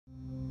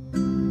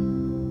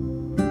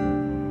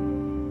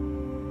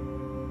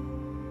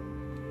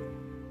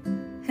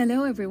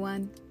Hello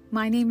everyone,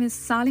 my name is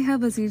Saliha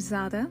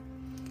Wazirzada.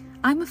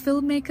 I'm a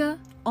filmmaker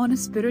on a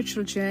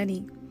spiritual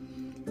journey.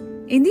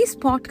 In these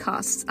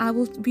podcasts, I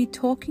will be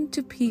talking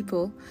to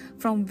people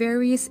from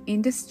various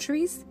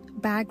industries,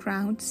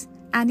 backgrounds,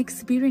 and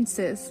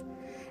experiences.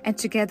 And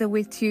together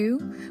with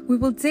you, we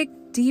will dig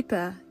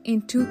deeper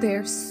into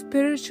their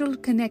spiritual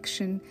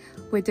connection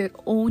with their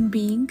own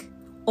being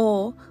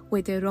or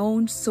with their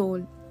own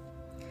soul.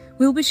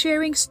 We'll be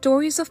sharing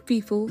stories of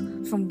people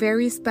from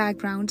various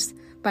backgrounds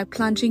by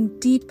plunging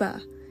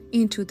deeper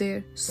into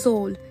their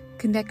soul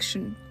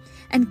connection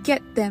and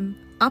get them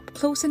up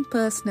close and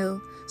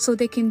personal so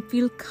they can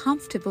feel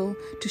comfortable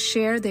to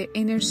share their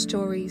inner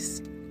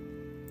stories.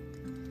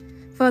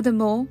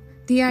 Furthermore,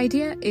 the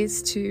idea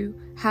is to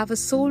have a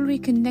soul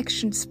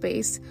reconnection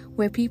space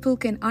where people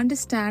can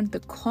understand the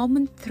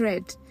common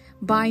thread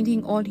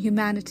binding all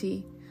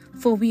humanity,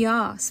 for we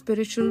are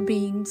spiritual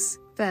beings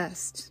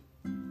first.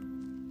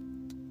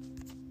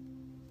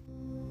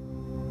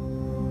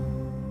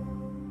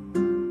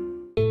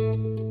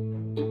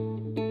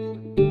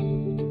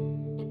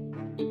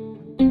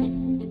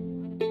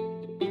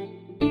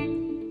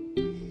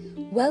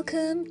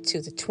 Welcome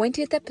to the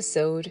 20th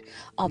episode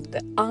of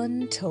the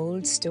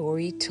Untold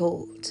Story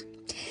Told.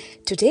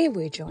 Today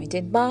we're joined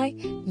in by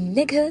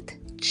Nighat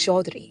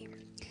Chaudhry.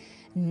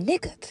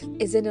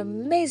 Nighat is an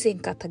amazing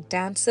Kathak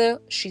dancer.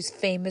 She's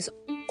famous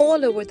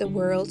all over the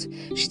world.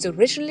 She's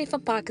originally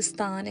from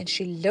Pakistan and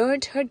she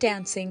learned her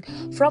dancing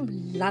from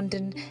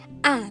London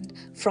and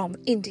from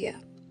India.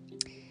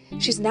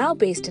 She's now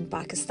based in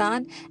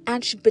Pakistan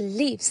and she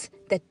believes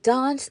that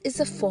dance is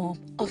a form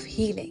of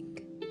healing.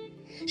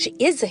 She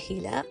is a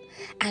healer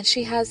and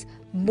she has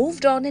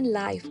moved on in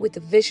life with a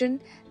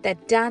vision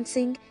that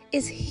dancing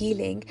is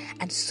healing,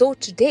 and so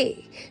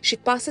today she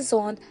passes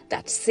on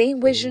that same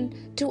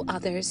vision to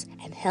others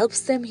and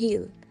helps them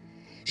heal.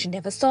 She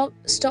never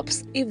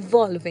stops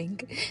evolving.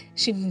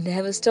 She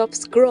never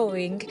stops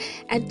growing.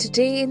 And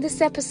today in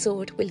this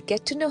episode, we'll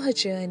get to know her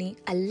journey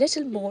a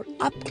little more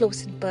up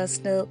close and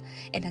personal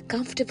in a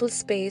comfortable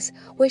space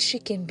where she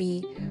can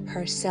be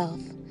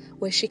herself,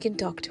 where she can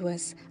talk to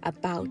us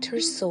about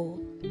her soul.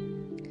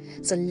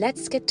 So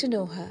let's get to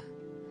know her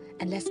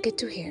and let's get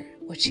to hear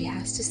what she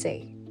has to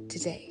say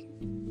today.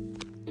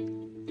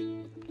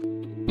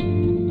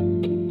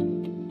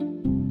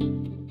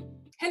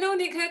 Hello,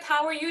 Nighat.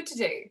 How are you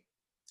today?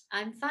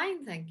 I'm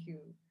fine, thank you.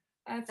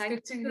 That's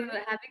Thanks good to for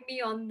hear. having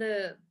me on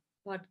the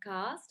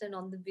podcast and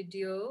on the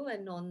video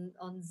and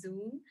on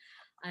Zoom.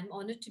 I'm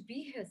honored to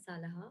be here,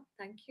 Salaha.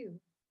 Thank you.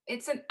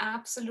 It's an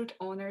absolute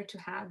honor to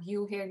have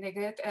you here,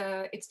 Nighat.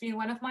 It's been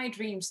one of my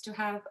dreams to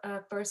have a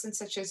person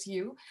such as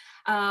you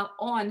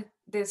on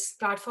this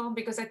platform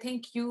because I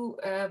think you,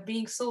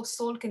 being so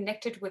soul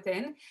connected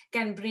within,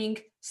 can bring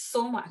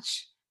so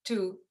much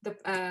to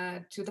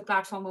the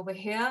platform over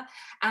here.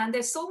 And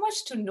there's so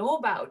much to know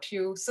about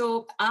you.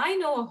 So I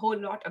know a whole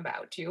lot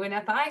about you. And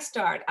if I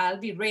start, I'll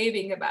be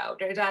raving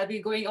about it. I'll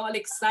be going all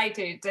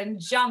excited and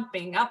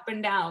jumping up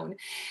and down,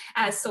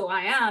 as so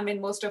I am in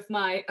most of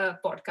my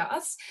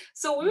podcasts.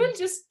 So we will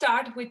just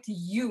start with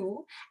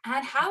you.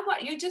 And how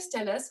about you just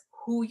tell us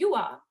who you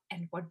are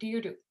and what do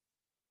you do?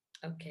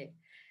 Okay.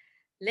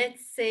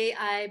 Let's say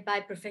by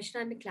profession,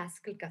 I'm a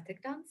classical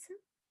Kathak dancer.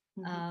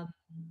 Mhm. Um,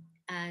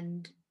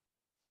 and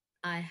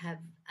I have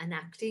an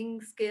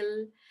acting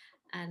skill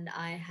and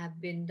I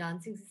have been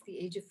dancing since the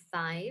age of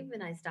 5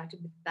 when I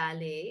started with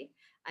ballet.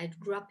 I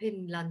grew up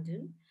in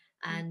London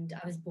and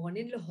I was born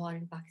in Lahore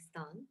in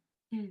Pakistan.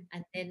 Mm.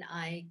 And then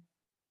I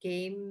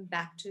came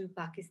back to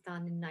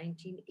Pakistan in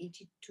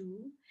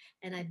 1982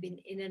 and I've been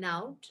in and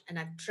out and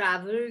I've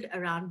traveled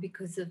around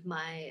because of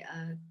my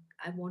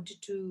I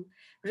wanted to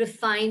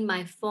refine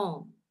my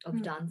form of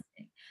Mm.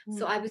 dancing.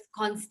 So Mm. I was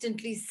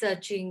constantly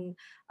searching.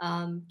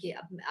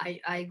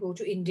 I go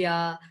to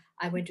India.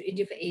 I went to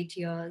India for 8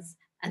 years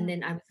and Mm.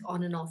 then I was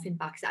on and off in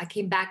Pakistan. I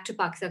came back to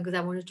Pakistan because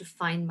I wanted to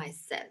find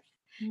myself.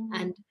 Mm.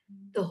 And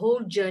the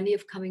whole journey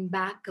of coming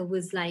back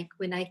was like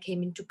when I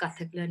came into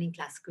Kathak, learning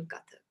classical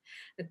Kathak.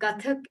 The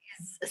Kathak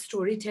is a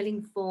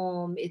storytelling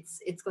form.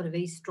 It's got a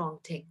very strong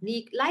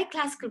technique, like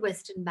classical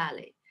Western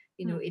ballet.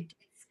 Mm. It's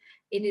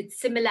in its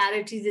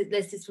similarities.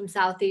 This is from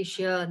South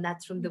Asia and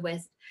that's from the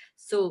West.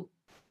 So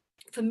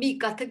for me,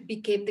 Kathak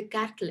became the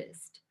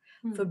catalyst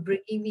Mm. for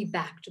bringing me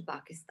back to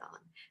Pakistan.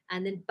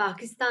 And then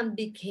Pakistan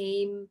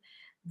became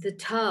the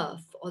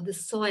turf or the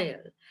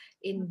soil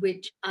in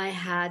which I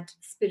had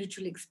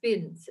spiritual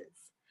experiences.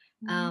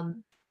 Mm.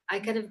 Um,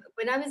 I kind of,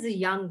 when I was a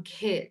young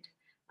kid,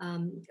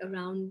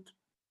 around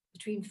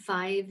between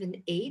 5 and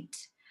 8,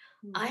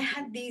 Mm. I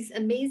had these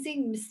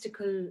amazing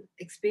mystical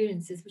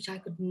experiences which I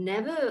could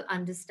never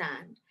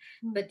understand,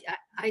 Mm. but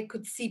I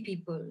could see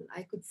people,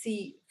 I could see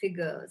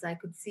figures, I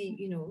could see,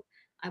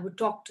 I would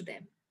talk to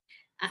them.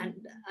 And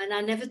and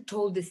I never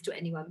told this to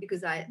anyone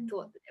because I Mm.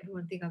 thought that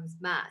everyone think I was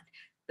mad.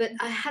 But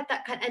I had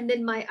that kind, and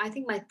then I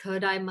think my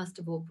third eye must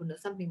have opened or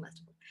something must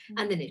have opened, Mm.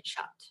 and then it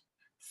shut.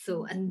 So,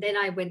 Mm. and then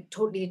I went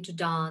totally into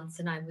dance,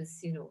 and I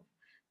was,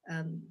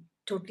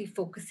 totally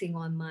focusing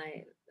on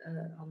my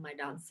on my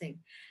dancing.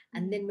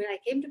 And Mm. then when I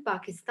came to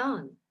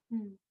Pakistan,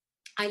 Mm.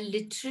 I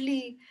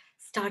literally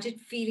started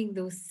feeling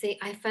those same.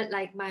 I felt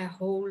like my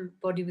whole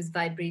body was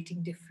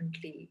vibrating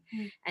differently.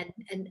 Mm.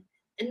 And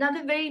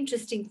another very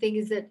interesting thing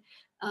is that,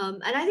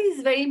 and I think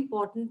it's very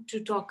important to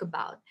talk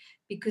about,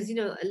 because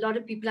a lot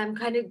of people, I'm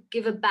kind of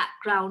give a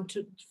background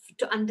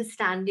to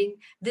understanding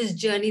this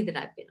journey that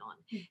I've been on.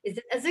 Mm. Is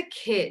that as a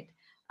kid,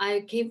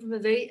 I came from a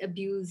very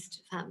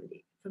abused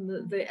family, from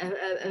a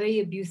very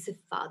abusive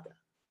father,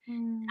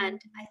 and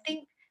Mm. I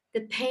think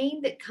the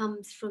pain that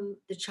comes from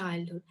the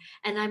childhood,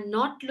 and I'm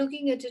not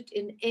looking at it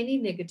in any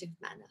negative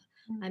manner.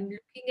 Mm. I'm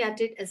looking at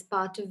it as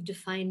part of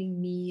defining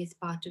me, as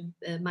part of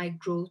my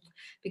growth,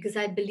 because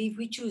I believe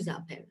we choose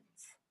our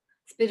parents.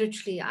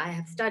 Spiritually, I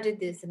have studied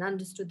this and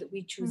understood that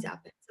we choose Mm. our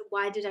parents. So,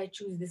 why did I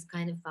choose this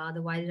kind of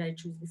father? Why did I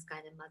choose this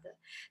kind of mother?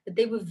 That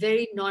they were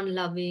very non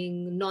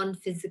loving, non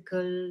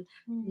physical,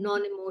 Mm.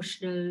 non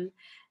emotional,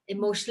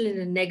 emotional in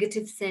a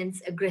negative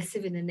sense,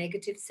 aggressive in a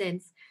negative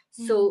sense.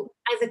 Mm. So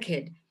as a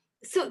kid,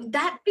 so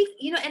that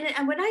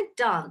and when I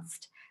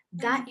danced,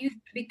 Mm. that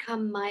used to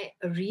become my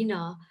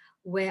arena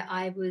where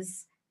I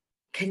was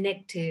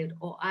connected,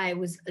 or I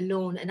was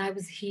alone and I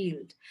was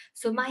healed.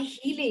 So Yeah. my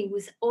healing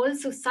was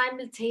also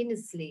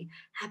simultaneously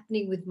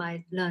happening with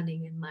my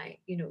learning and my,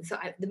 so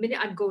the minute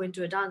I'd go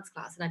into a dance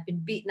class and I'd been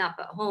beaten up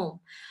at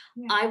home,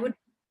 Yeah. I would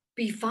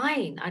be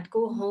fine. I'd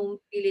go Mm. home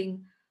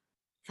feeling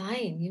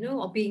fine,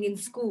 or being in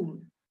school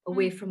Mm.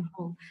 away from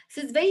home.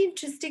 So it's very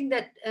interesting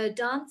that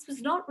dance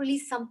was not really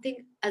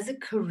something as a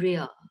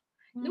career.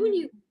 When Mm.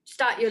 you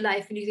start your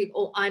life and you think,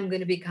 oh, I'm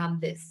going to become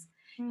this,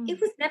 Mm.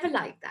 it was never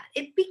like that.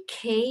 It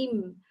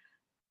became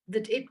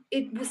that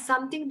it was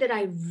something that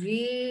I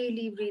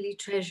really, really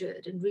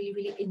treasured and really,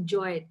 really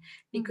enjoyed, Mm.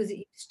 because it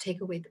used to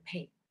take away the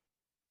pain.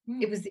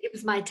 Mm. It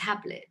was my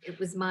tablet. It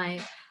was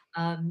my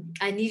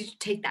I needed to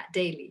take that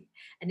daily,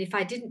 and if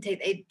I didn't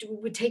take it, it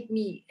would take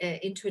me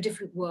into a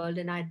different world,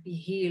 and I'd be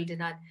healed,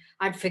 and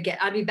I'd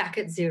forget. I'd be back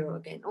at zero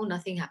again. Oh,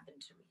 nothing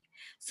happened to me.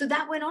 So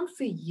that went on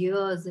for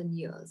years and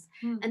years,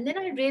 Mm. and then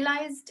I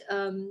realized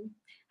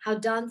how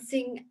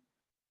dancing,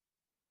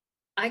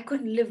 I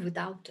couldn't live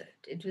without it.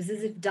 It was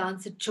as if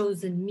dance had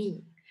chosen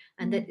me,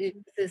 and Mm. that it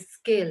was a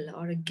skill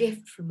or a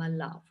gift from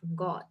Allah, from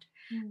God.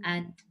 Mm.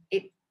 And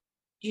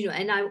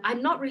and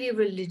I'm not really a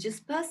religious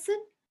person.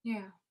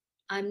 Yeah.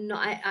 I'm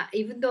not,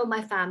 even though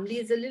my family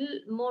is a little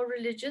more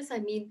religious, I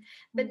mean,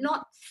 but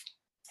Mm.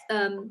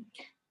 um,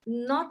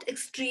 not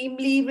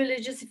extremely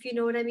religious, if you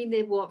know what I mean.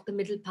 They walk the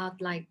middle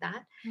path like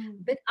that.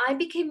 Mm. But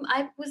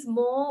I was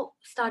more Mm.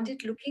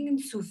 started looking in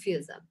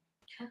Sufism.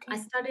 I Okay.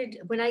 started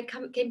when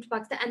came to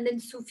Pakistan, and then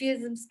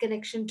Sufism's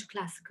connection to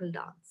classical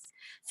dance.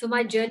 So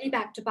my Mm. journey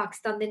back to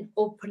Pakistan then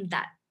opened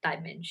that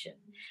dimension.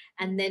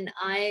 And Mm. then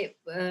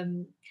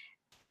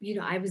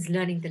I was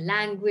learning the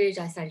language.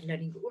 I started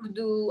learning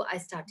Urdu. I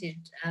started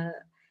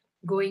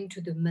going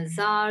to the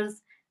mazars.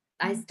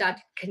 I Mm.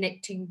 started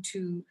connecting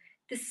to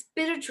the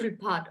spiritual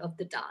part of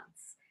the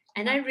dance.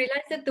 And I Wow.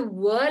 realized that the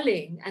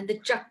whirling and the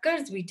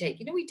chakkars we take,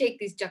 we take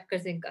these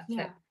chakkars in Kathak,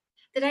 Yeah.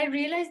 that I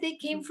realized they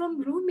came Mm.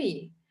 from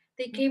Rumi.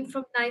 They came Mm.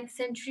 from ninth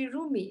century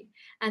Rumi.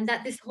 And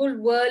that this whole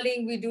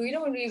whirling we do,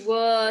 when we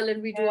whirl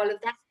and we do all Yeah.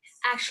 of that,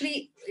 actually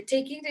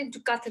taking it into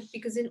Kathak,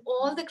 because in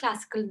all the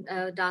classical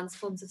dance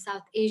forms of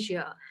South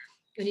Asia,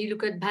 when you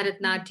look at Mm.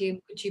 Bharatnatyam,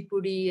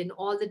 Kuchipudi, and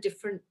all the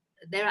different,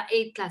 there are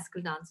 8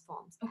 classical dance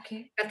forms.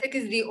 Okay. Kathak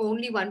is the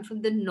only one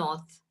from the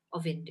north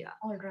of India.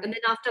 All And right.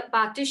 then after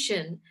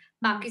partition,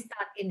 Mm.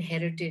 Pakistan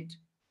inherited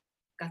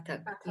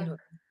Kathak, Kathak.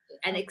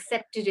 and Okay.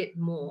 accepted it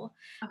more,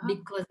 Uh-huh.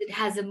 because it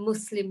has a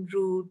Muslim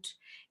root,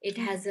 it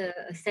Mm. has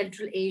a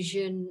Central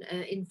Asian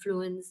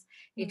influence,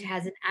 it Mm.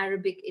 has an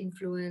Arabic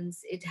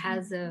influence, it Mm.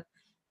 has a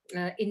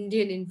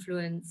Indian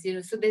influence,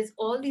 so there's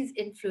all these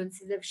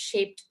influences that have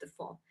shaped the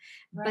form.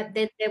 Right. But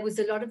then there was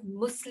a lot of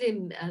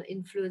Muslim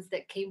influence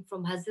that came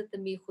from Hazrat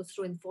Amir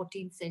Khusro in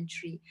 14th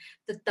century.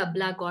 The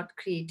tabla got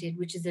created,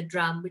 which is a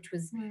drum, which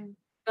was Mm.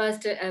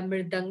 first a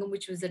mirdangam,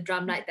 which was a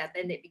drum like that,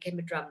 then it became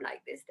a drum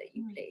like this that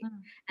you Mm. play.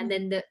 Mm. And Mm.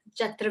 then the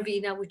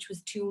Chatravina, which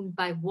was tuned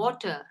by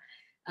water.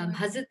 Right.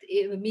 Hazrat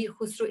Mir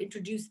Khusro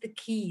introduced the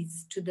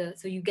keys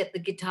so you get the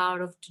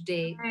guitar of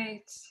today.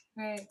 Right.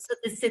 Right. So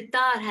the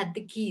sitar had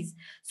the keys.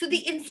 So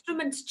the Mm.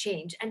 instruments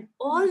changed, and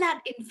all Mm.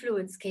 that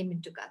influence came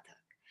into Kathak.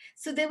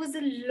 So there was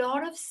a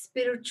lot of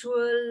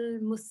spiritual,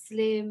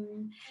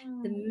 Muslim,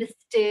 the Mm.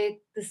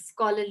 mystic, the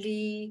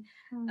scholarly,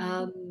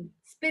 Mm.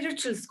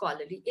 spiritual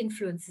scholarly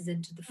influences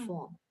into the Mm.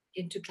 form,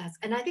 into class.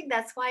 And I think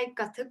that's why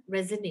Kathak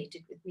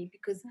resonated with me,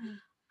 because Mm.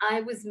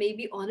 I was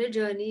maybe on a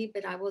journey,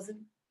 but I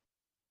wasn't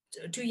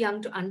too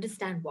young to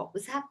understand what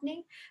was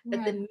happening.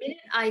 But the Yeah. minute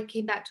I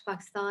came back to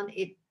Pakistan,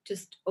 it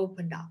just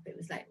opened up. It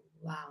was like,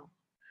 wow,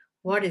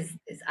 what is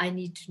this? I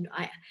need to know.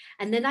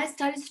 And then I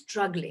started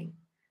struggling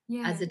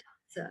as Yeah. a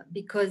dancer,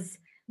 because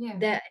Yeah.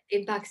 there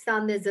in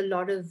Pakistan there's a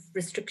lot of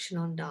restriction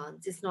on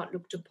dance. It's not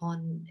looked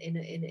upon in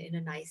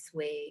a nice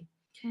way.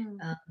 Mm.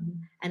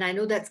 And I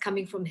know that's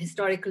coming from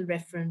historical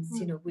reference,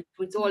 Mm. which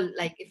was Mm. all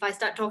like, if I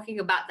start talking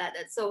about that,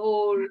 that's a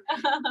whole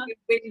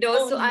window.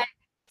 Oh, So no.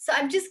 So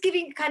I'm just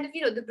giving kind of,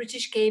 the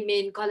British came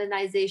in,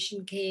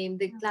 colonization came,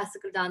 the Mm,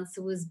 classical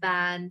dancer was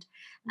banned,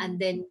 and mm,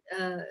 then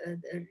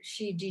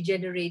she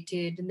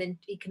degenerated, and then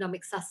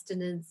economic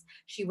sustenance,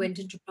 she mm, went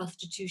into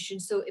prostitution.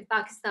 So in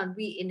Pakistan,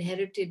 we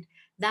inherited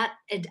that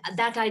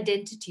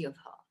identity of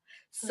her.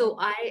 So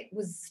correct. I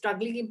was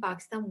struggling in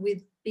Pakistan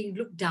with being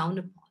looked down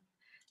upon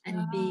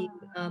and being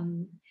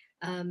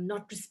Ah.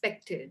 not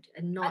respected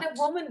and And not, a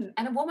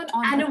woman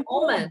on and her a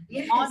own, woman,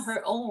 yes,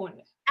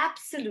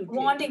 absolutely.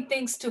 wanting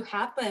things to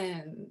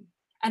happen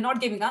and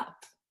not giving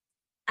up.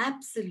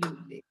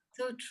 Absolutely.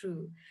 So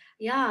true.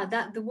 Yeah,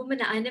 that the woman,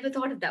 I never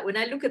thought of that. When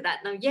I look at that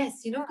now,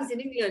 yes, because Yeah.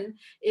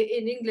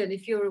 in England,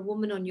 if you're a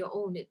woman on your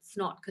own, it's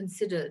not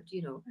considered.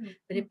 Mm,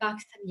 But in mm,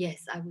 Pakistan,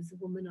 yes, I was a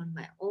woman on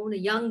my own, a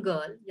young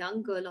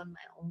girl on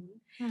my own,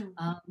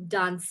 mm,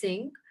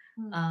 dancing,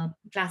 mm,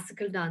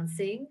 classical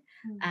dancing,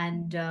 mm,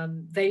 and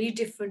very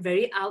different,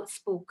 very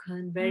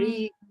outspoken, mm,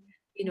 very,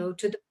 mm.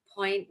 to the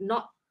point.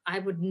 Not, I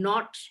would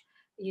not,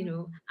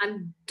 Mm.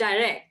 I'm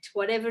direct.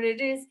 Whatever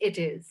it is,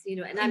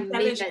 and I made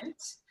my, Intelligent,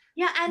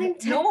 yeah, and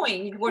intelligent,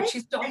 knowing what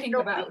she's and talking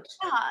knowing, about.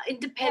 yeah, Yeah.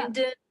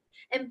 independent,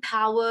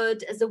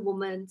 empowered as a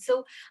woman.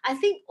 So I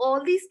think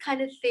all these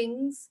kind of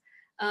things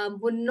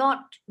were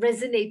not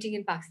resonating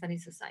in Pakistani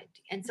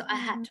society, and so I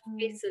had to Mm,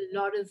 face a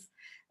lot of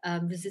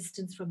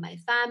resistance from my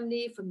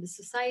family, from the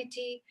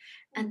society,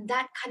 mm, and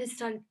that kind of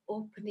started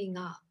opening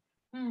up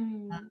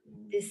um,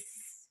 mm, this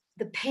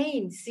the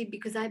pain. See,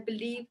 because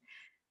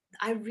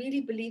I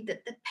really believe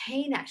that the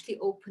pain actually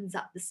opens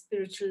up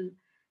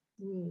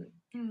mm,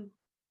 mm.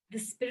 the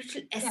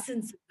spiritual Yeah.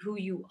 essence of who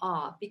you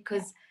are, Yeah.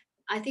 because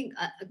I think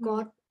Mm.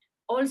 God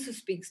also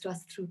speaks to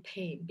us through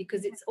pain,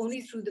 because it's Yes.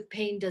 only through the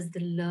pain does the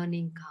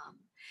learning come,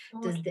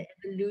 does the Totally.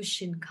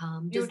 evolution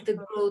come, does the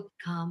Beautiful. growth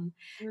come.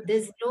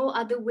 There's Beautiful. no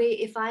other way.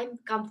 If I'm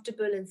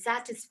comfortable and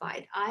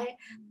satisfied, I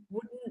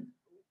Mm,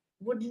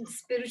 wouldn't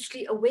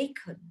spiritually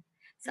awaken.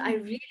 So I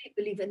mm, really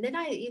believe. And then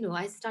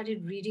I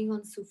started reading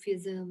on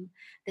Sufism.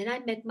 Then I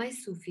met my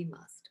Sufi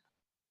master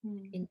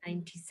mm, in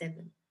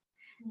 97,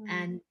 mm,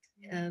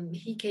 and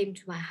he came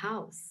to my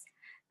house.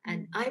 mm,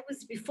 And I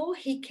was, before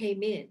he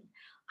came in,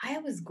 I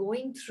was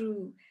going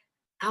through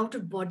out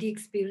of body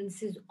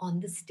experiences on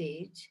the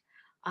stage.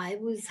 I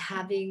was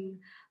having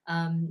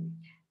um,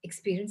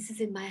 experiences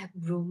in my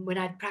room when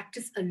I'd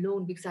practice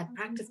alone, because I'd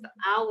practice for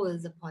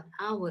hours upon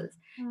hours,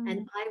 and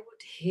mm. I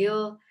would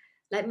hear,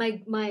 like,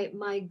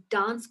 my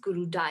dance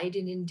guru died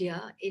in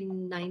India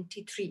in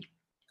 93,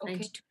 Okay.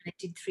 92,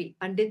 93,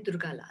 Pandit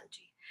Durga Lal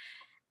ji.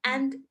 Mm.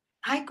 And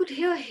I could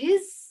hear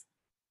his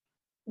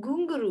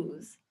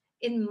gungaroos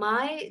in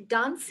my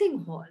dancing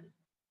hall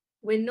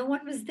when no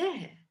one was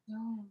there.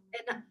 No.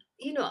 And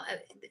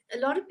a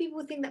lot of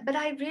people think that, but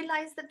I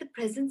realized that the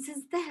presence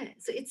is there.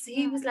 So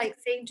he Yeah. was like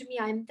saying to me,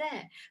 I'm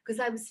there, because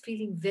I was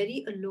feeling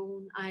very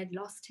alone. I had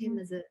lost him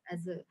Mm.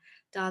 as a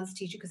dance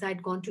teacher, because I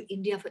had gone to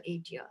India for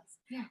 8 years.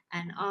 Yeah.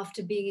 And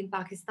after being in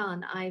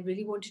Pakistan, I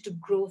really wanted to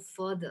grow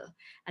further.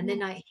 And Yeah.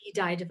 then he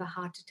died of a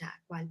heart attack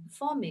while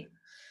performing.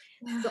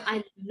 Yeah. So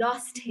I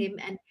lost Mm, him.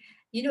 And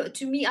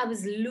to me, I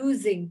was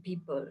losing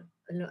people,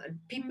 mm,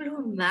 people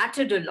who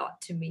mattered a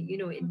lot to me,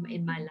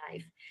 in my mm,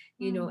 life.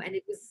 mm. And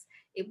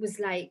it was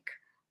like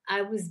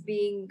I was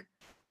being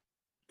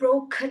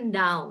broken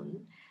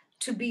down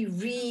to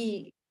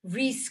be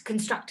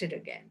reconstructed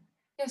again.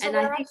 Yeah, so And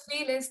what I I think,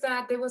 feel is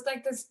that there was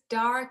like this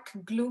dark,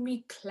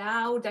 gloomy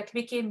cloud that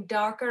became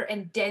darker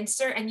and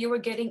denser, and you were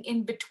getting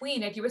in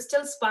between it. You were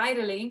still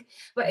spiraling,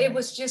 but it yes,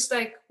 was just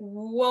like,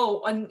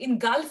 whoa, and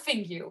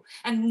engulfing you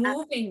and ab-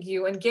 moving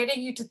you and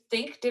getting you to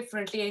think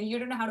differently, and you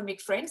don't know how to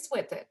make friends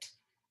with it.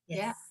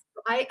 Yeah, yes.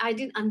 I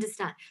didn't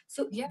understand.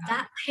 So yeah.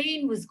 that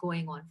pain was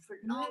going on for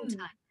a long Mm,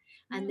 time.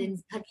 And mm,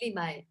 then suddenly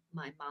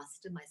my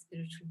master, my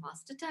spiritual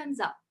master, turns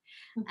up.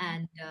 mhm.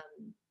 And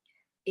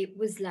it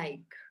was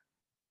like,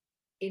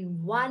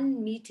 in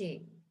one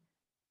meeting,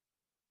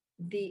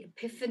 the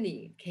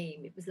epiphany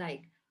came. It was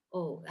like,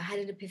 oh, I had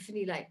an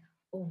epiphany, like,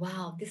 oh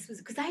wow, this was,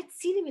 because I had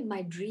seen him in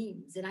my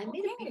dreams, and I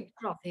made a Okay,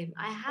 picture of him.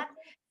 I had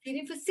okay. seen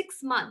him for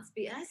 6 months.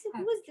 And I said,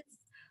 Yeah. who is this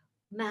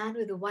man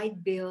with a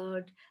white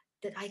beard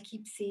that I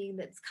keep seeing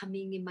that's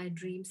coming in my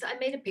dreams? So I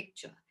made a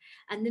picture.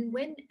 And then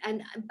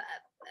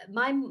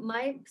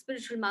my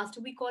spiritual master,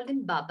 we called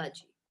him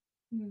Babaji.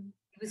 Mm.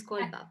 He was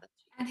called Babaji.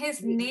 And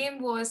his We,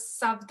 name was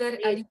Safdar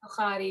Ali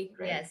Bukhari,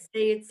 right? Yes,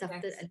 Sayyid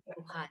Safdar Yes. Ali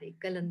Bukhari,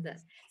 Kalandar.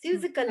 So he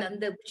was Mm. a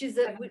Kalandar, which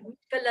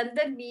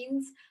Kalandar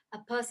means a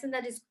person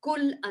that is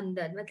kul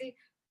andar, matlab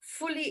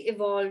fully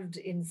evolved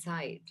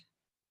inside,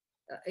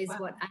 is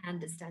what Wow. I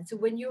understand. So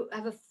when you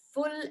have a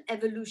full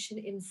evolution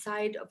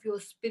inside of your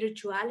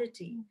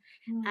spirituality,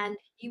 Mm, mm, and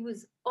he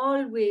was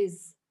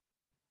always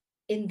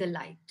in the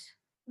light,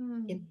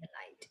 in mm, the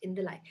light, in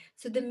the light.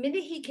 So the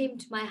minute he came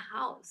to my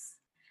house,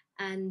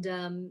 and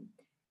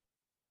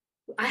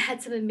I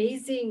had some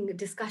amazing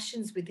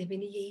discussions with him,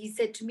 and he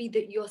said to me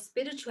that your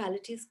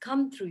spirituality has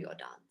come through your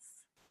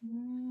dance.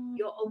 mm,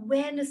 Your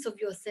awareness of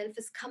yourself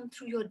has come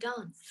through your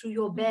dance, through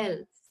your mm,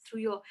 bells, through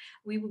your.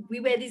 We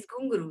wear these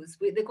gungaroos.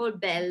 They're called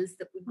bells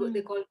that we go.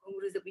 They're Mm, called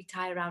gungaroos that we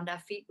tie around our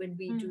feet when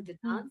we do mm, the mm,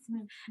 dance.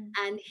 mm, mm,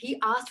 And he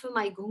asked for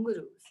my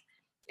gungaroos,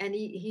 and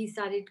he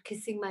started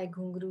kissing my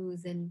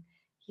gungaroos, and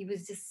he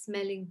was just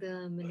smelling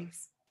them, and he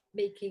was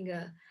making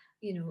a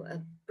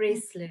mm,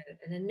 bracelet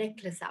and a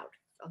necklace out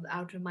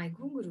of my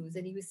gungaroos,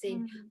 and he was saying,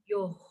 mm,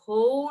 your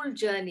whole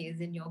journey is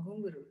in your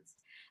gungaroos.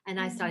 And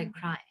I started mm,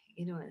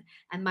 crying,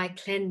 and my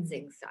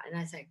cleansing started,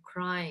 and I started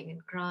crying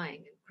and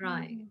crying and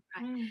crying and mm,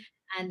 crying. mm.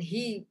 And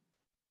he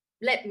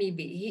let me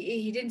be.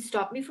 He didn't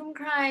stop me from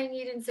crying.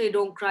 He didn't say,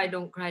 don't cry,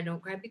 don't cry,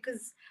 don't cry,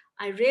 because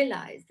I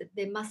realized that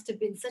there must have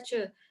been such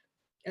a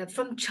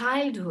from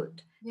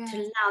childhood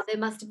till Yes, now, there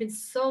must have been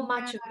so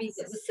much of me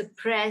that was yes.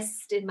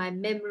 suppressed in my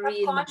memory,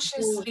 in my home.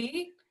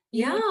 Subconsciously,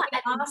 you Yeah, would be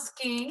and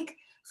asking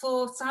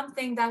for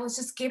something that was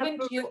just given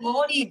proper to you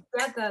all release.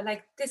 together,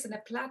 like this in a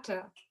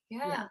platter.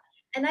 Yeah, Yeah.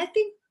 and I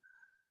think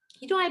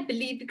I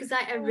believe, because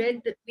I Mm.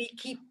 read that we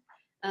keep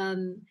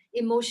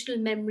emotional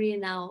memory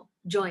in our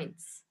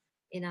joints,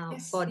 in our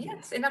Yes, body,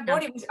 yes. In our in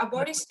body, our our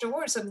body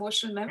stores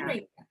emotional yeah.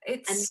 memory.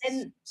 And It's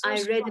then so I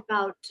read strong.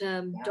 about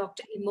Yeah.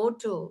 Dr.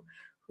 Emoto,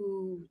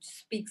 who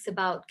speaks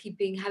about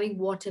having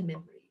water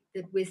memory,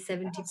 that we're Yes.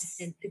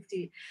 70%, 60.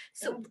 Yeah.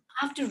 So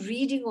after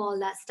reading all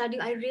that, study,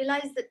 I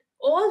realized that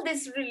all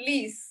this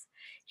release,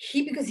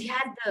 because he Mm,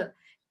 had the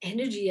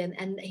energy,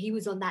 and he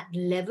was on that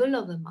level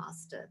of a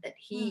master, that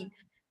mm, he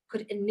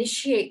could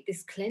initiate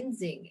this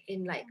cleansing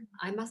in, like,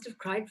 I must have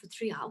cried for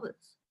 3 hours.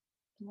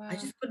 I wow.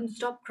 just couldn't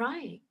stop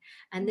crying.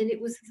 And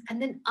Mm,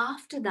 then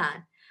after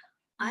that,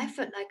 I mm,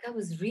 felt like I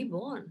was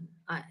reborn.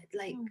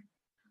 mm.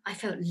 I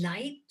felt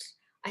light.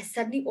 I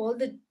suddenly, all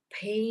the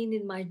pain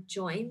in my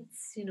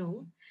joints, I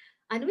know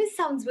it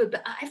sounds weird,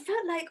 but I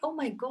felt like, oh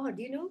my God,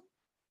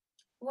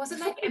 Was it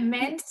before like I knew,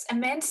 immense,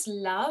 immense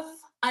love?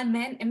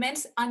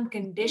 Immense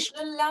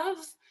unconditional love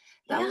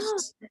that yeah.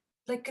 was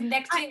like I,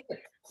 connecting with.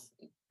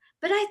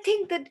 but I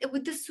think that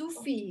with the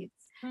Sufis,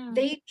 Mm.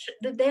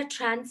 their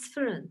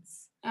transference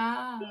is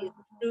Ah,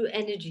 through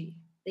energy.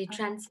 They ah,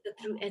 transfer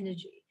through ah.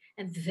 energy,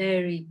 and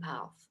very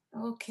powerful,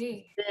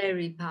 Okay.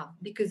 very powerful.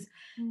 Because,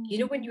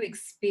 Mm, when you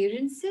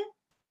experience it,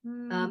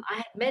 mm, I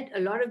had met a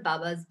lot of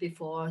Babas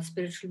before,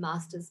 spiritual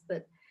masters,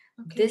 but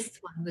okay. this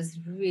one was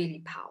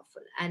really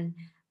powerful. And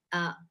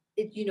uh,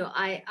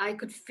 I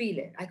could feel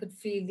it. I could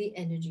feel the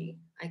energy.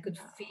 I could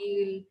Wow.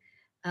 feel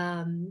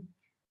um,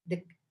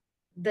 the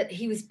that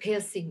he was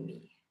piercing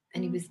me,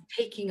 and he Mm, was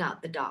taking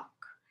out the dark.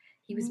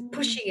 He was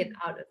pushing it mm,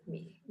 out of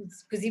me,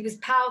 because he was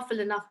powerful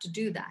enough to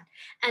do that.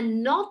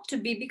 And not to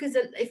be, because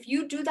if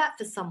you do that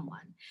for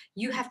someone,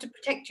 you mm. have to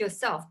protect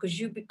yourself,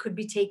 because could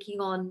be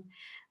taking on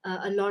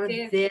a lot of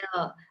There.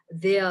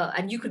 their,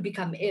 and you could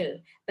become ill.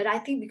 But I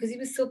think because he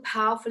was so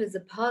powerful as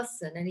a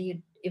person, and he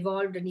had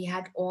evolved, and he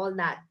had all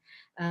that,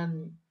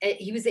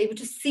 he was able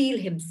to seal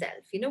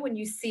himself. When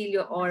you seal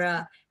your Yes.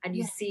 aura, and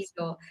you seal Yes.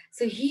 your,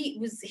 so he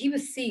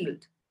was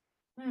sealed.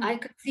 Mm, I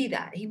could see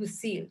that he was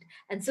sealed,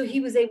 and so mm, he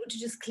was able to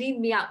just clean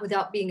me out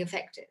without being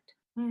affected.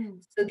 mm,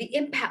 So the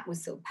impact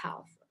was so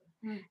powerful.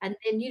 mm, And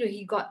then,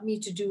 he got me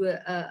to do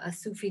a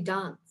Sufi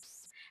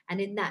dance. And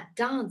in that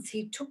dance,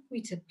 he took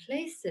me to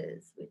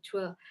places which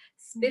were mm,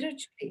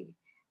 spiritually.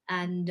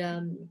 And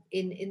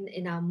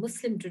in our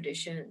Muslim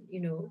tradition,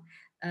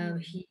 mm,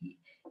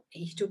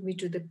 he took me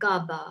to the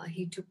Kaaba,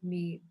 he took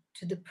me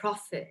to the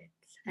Prophet.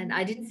 And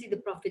I didn't mm, see the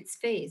Prophet's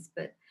face,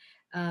 but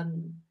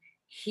um,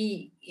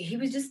 he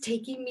was just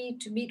taking me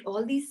to meet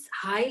all these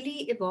highly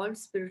evolved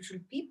spiritual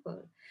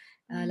people,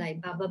 mm,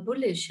 like Baba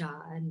Bulle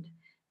Shah. And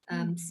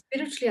mm.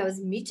 spiritually, I was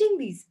meeting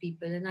these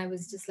people, and I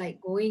was just like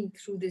going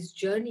through this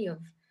journey of,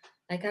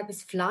 like, I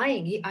was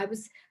flying. I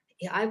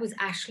was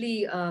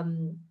actually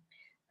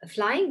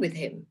flying with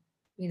him,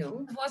 you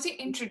know. Was he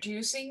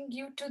introducing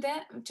you to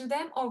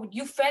them, or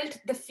you felt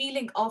the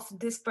feeling of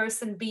this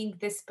person being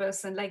this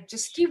person, like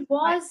just He by.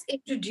 was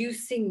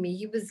introducing me.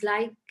 He was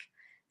like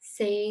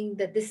saying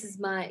that this is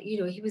my,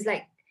 he was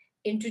like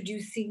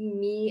introducing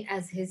me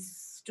as his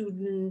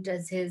student,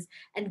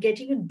 and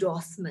getting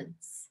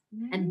endorsements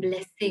and Mm,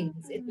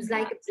 blessings. It was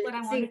like a that's what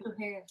I blessing. wanted to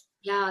hear.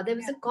 Yeah, there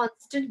was Yeah. a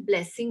constant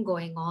blessing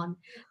going on,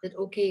 that,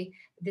 okay,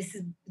 this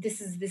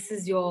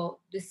is your,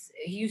 this,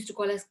 he used to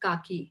call us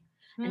kaki.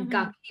 And Mm-hmm.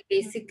 kaki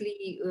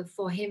basically,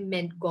 for him,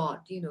 meant God,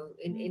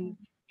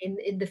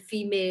 in the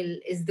female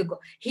is the God.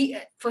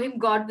 For him,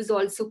 God was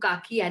also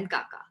kaki and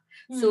kaka.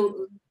 Mm-hmm.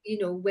 So,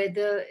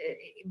 whether,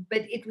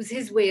 but it was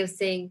his way of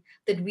saying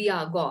that we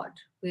are God.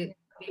 We,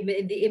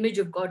 in the image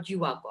of God,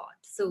 you are God.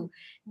 So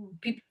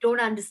people don't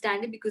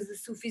understand it, because the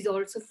Sufis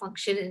also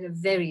function in a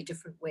very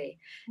different way.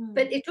 Mm-hmm.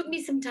 But it took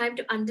me some time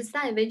to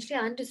understand. Eventually,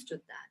 I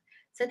understood that.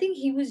 So I think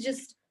he was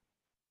just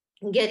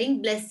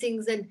getting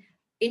blessings and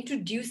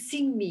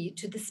introducing me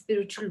to the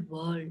spiritual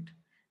world,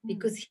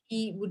 because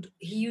he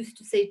used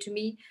to say to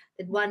me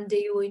that one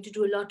day you're going to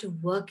do a lot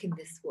of work in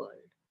this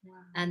world, Wow.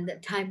 and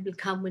that time will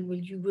come when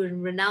you will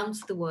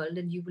renounce the world,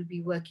 and you will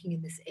be working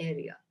in this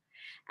area.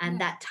 And Yeah.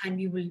 that time,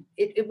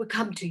 it will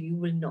come to you, you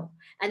will know.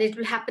 And it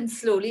will happen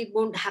slowly. It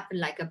won't happen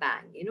like a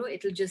bang,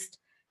 it'll just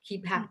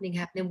keep mm,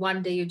 happening.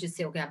 One day you just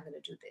say, okay, I'm going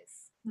to do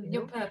this.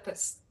 Your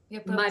purpose.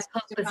 Your My purpose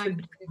was purpose will defined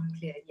for you. become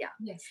clear. Yeah.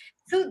 Yes.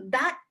 So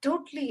that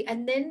totally.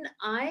 And then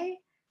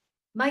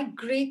my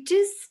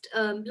greatest,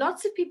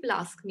 lots of people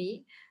ask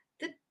me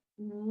that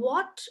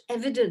what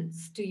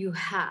evidence do you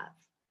have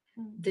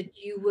Mm, that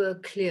you were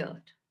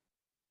cleared,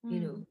 you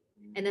mm, know?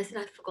 And I said,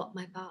 I forgot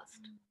my past.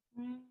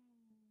 mm.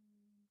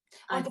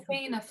 Or I the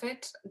pain forgot. of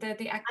it, the I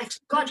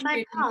forgot my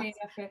excruciating pain past.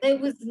 of it. There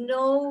was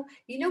no,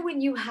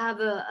 when you have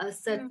a Mm,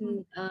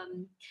 certain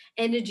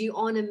energy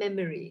on a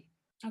memory,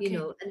 okay.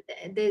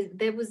 and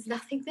there was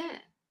nothing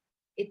there.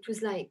 It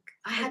was like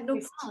I had no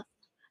Erased. past.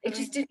 It just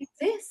Erased. didn't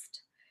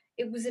exist.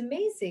 It was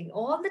amazing.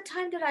 All the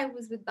time that I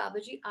was with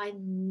Babaji, I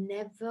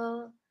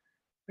never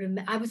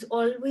remember. I was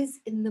always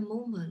in the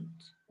moment.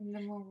 In the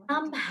moment.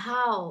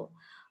 Somehow,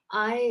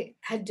 I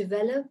had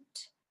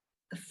developed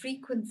a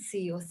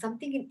frequency or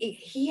something.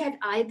 He had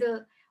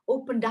either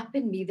opened up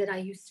in me that I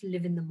used to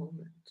live in the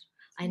moment.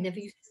 I Yes. never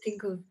used to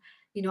think of,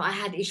 I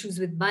had issues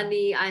with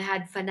money, I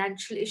had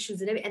financial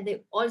issues and everything, and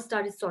they all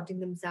started sorting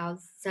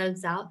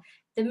themselves out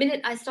the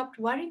minute I stopped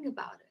worrying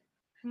about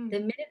it. Mm, The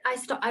minute I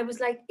stopped, I was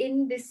like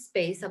in this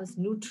space, I was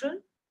neutral.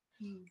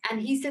 mm,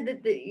 And he said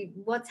that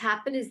what's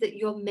happened is that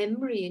your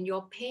memory and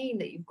your pain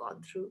that you've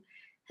gone through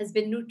has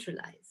been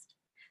neutralized.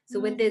 So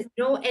when mm. there's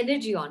no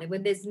energy on it,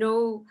 when there's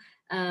no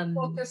um,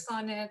 Focus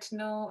on it,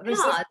 no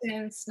yeah,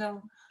 resistance,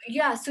 no.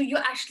 yeah, so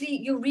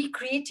you're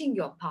recreating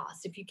your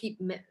past if you keep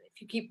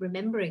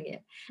remembering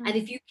it, and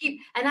Mm, if you keep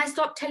and I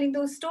stopped telling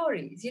those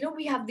stories.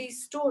 We have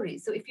these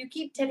stories, so if you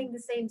keep mm. telling the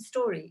same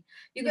story,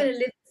 you're going to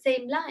Yes, live the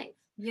same life.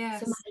 So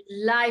yes.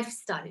 my life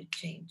started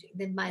changing.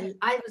 Then Yes.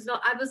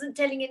 I wasn't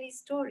telling any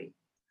story.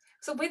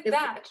 So with There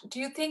that, do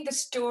you think the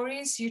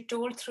stories you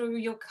told through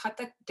your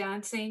Kathak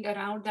dancing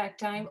around that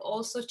time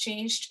also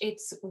changed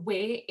its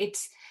way?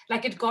 It's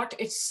like it got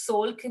its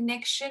soul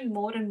connection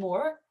more and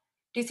more.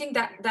 Do you think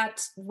that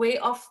that way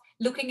of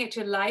looking at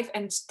your life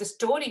and the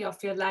story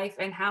of your life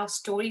and how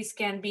stories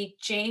can be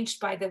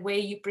changed by the way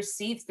you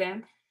perceive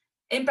them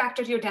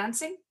impacted your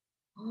dancing?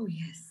 Oh,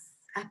 yes,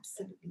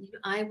 absolutely.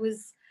 I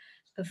was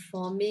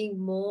performing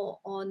more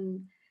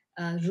on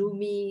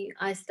Rumi.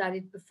 I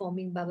started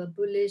performing Baba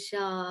Bulle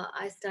Shah.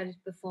 I started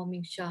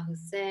performing Shah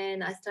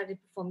Hussain. I started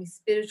performing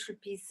spiritual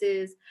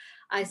pieces.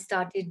 I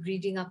started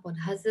reading up on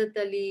Hazrat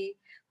Ali,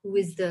 who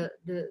is the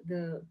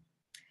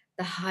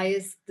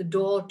highest, the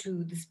door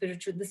to the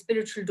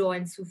spiritual door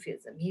in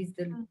Sufism. He's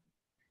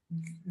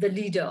the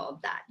leader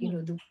of that,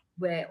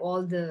 where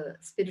all the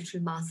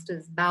spiritual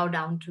masters bow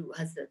down to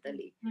Hazrat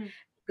Ali, Mm,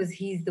 because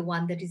he's the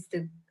one that is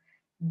the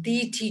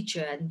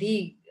teacher and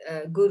the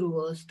guru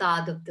or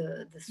ustad of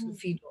the mm,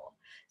 Sufi law.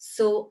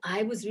 So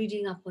I was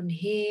reading up on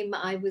him.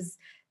 I was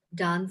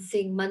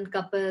dancing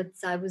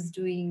mankapats. I was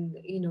doing,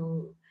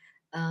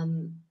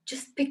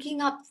 just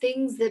picking up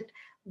things that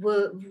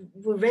were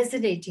were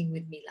resonating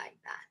with me like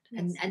that,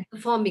 and yes. and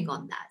performing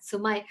on that. So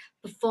my Yeah.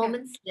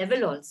 performance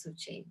level also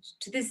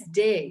changed to this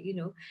day,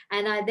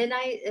 And I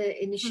Mm,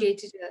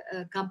 initiated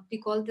a company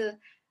called the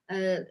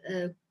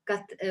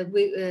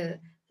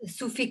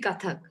Sufi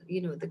Kathak,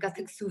 the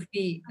Kathak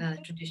Sufi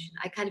okay. tradition.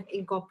 I kind of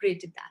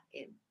incorporated that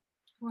in.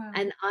 Wow.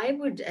 And I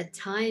would at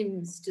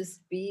times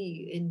just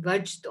be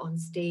envaged on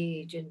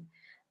stage, and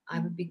I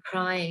Mm, would be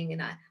crying,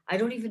 and I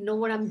don't even know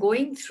what I'm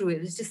going through.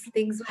 It was just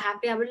things were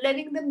happening. I was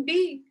letting them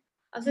be.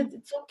 I mm, said,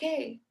 it's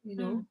okay,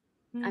 mm,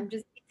 mm,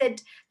 he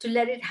said to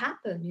let it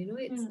happen,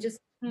 it's mm, just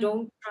mm,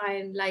 don't try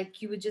and like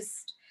we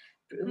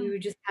mm, were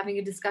just having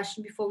a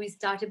discussion before we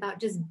started about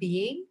just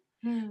being.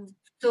 mm,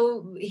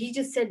 So he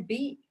just said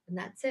be, and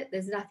that's it.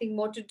 There's nothing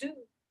more to do.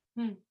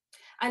 mm.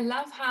 I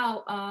love how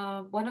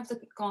one of the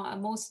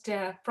most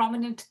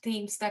prominent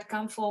themes that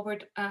come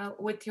forward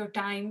with your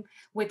time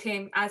with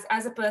him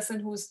as a person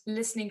who's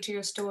listening to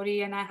your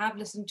story, and I have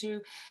listened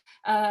to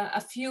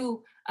a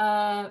few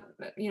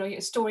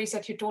stories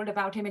that you told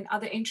about him in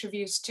other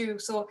interviews too.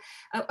 So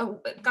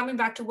coming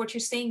back to what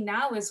you're saying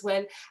now as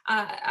well,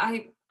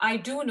 I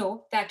do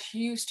know that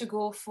you used to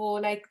go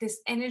for like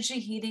this energy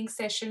healing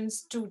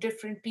sessions to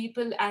different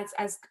people as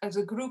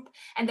a group,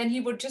 and then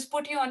he would just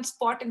put you on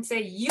spot and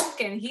say you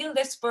can heal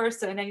this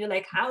person, and you're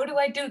like, how do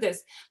I do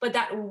this? But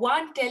that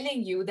one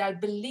telling you, that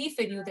belief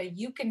in you that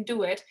you can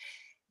do it,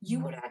 you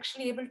were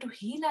actually able to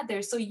heal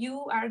others. So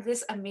you are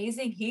this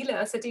amazing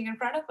healer sitting in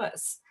front of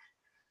us.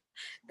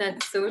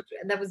 That's so true.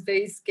 And that was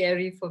very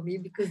scary for me,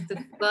 because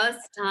the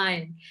first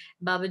time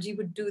Babaji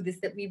would do this,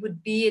 that we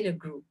would be in a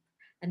group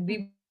and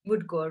we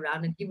would go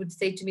around, and he would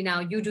say to me, now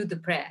you do the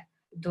prayer,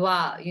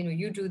 dua,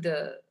 you do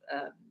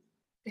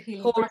The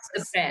healing hold the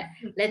process. prayer.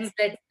 Let's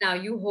now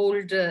you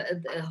hold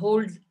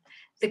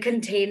the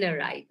container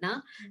right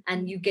now,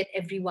 and you get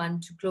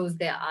everyone to close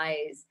their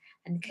eyes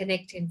and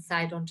connect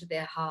inside onto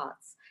their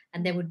hearts.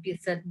 And there would be a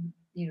certain,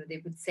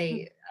 they would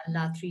say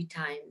Allah 3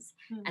 times,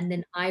 and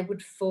then I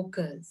would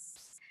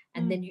focus,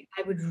 and then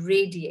I would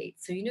radiate.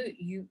 So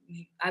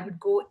I would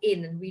go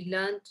in, and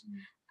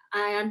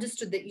I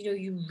understood that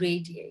you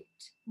radiate,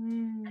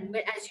 and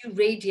as you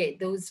radiate,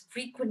 those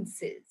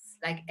frequencies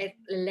like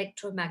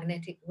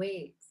electromagnetic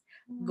waves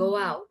Mm. go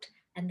out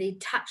and they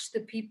touch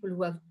the people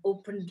who have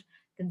opened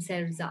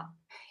themselves up.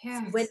 So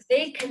when Yes.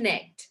 they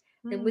connect,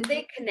 then when Mm.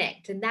 they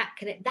connect and that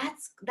connect,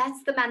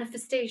 that's the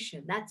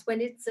manifestation. That's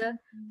when it's Mm.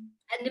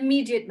 an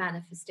immediate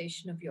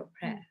manifestation of your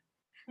prayer.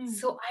 Mm. Mm.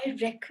 So I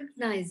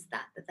recognize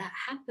that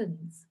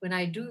happens when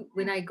I do,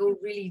 when Yeah. I go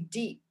really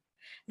deep.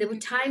 There were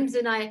Yeah. times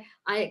when I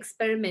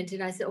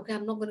experimented. I said, okay,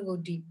 I'm not going to go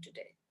deep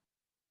today,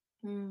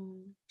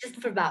 Mm. just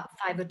for about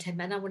 5 or 10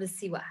 minutes. I want to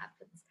see what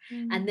happens.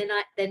 Mm. And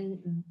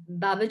then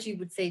Babaji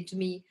would say to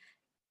me,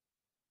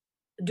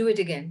 do it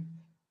again.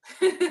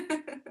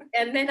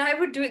 And then I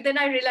would do it. Then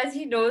I realized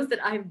he knows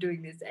that I'm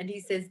doing this. And he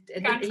says,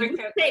 and then Can't he would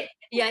forget. say,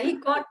 yeah, he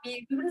caught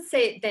me. He wouldn't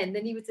say it then.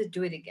 Then he would say,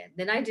 do it again.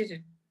 Then I did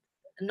it,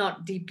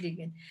 not deeply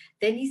again.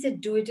 Then he said,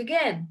 do it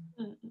again.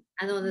 Mm. Mm.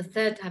 And on the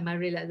third time, I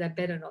realized I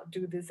better not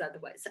do this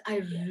otherwise. So I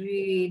Yeah.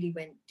 really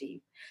went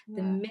deep.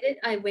 The Yeah. minute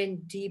I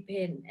went deep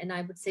in, and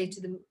I would say Mm.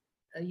 to them,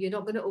 you're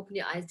not going to open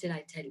your eyes till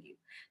I tell you.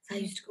 So I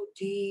Mm. used to go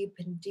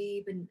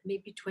deep, and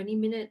maybe 20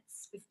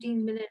 minutes,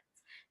 15 Mm. minutes.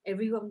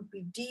 Everyone would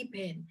be deep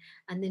in.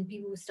 And then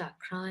people would start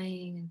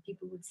crying, and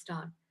people would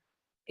start.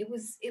 It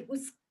was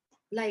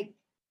like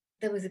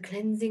there was a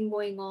cleansing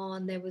going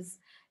on. There was,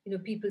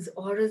 people's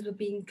auras were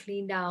being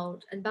cleaned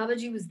out, and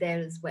Babaji was there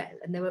as well,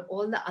 and there were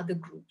all the other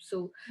groups.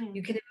 So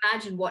you Mm. can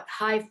imagine what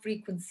high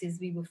frequencies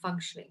we were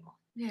functioning on,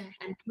 Yeah.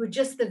 and we were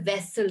just the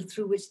vessel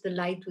through which the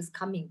light was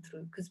coming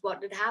through. Because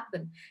what had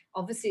happened,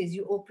 obviously, is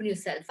you open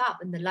yourself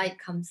up, and the light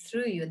comes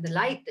through you, and the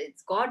light,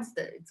 it's God's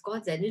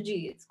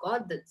energy, it's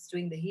God that's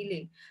doing the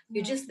healing.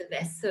 You're Yeah. just the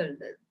vessel,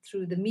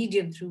 through the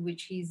medium through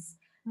which He's,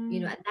 Mm.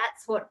 and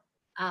that's what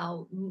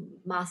our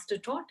master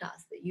taught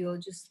us, that you're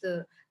just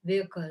the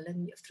vehicle,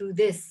 and through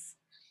this,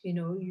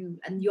 you,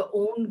 and your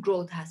own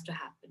growth has to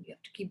happen. You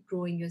have to keep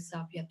growing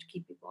yourself, you have to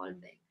keep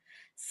evolving.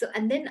 So,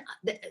 and then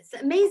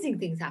amazing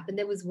things happen.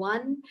 There was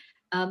one,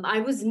 I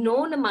was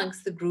known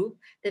amongst the group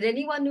that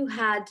anyone who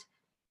had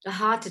a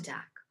heart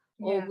attack,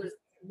 or Yeah.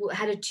 who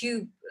had a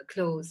tube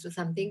closed or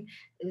something,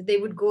 they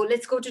would go,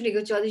 let's go to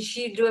Nighat Chaudhry,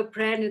 she'll do a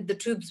prayer and the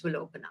tubes will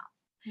open up.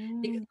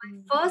 Because Mm.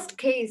 my first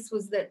case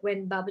was that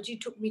when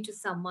Babaji took me to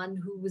someone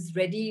who was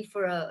ready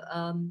for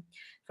an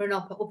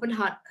open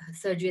heart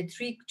surgery, had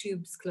three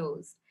tubes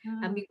closed,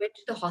 and Mm. we went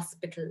to the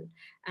hospital. Mm.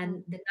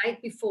 And the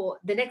night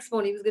before, the next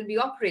morning, he was going to be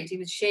operated. He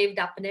was shaved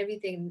up and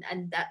everything,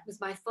 and that was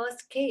my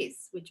first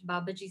case, which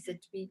Babaji said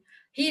to me,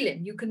 "Heal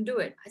him, you can do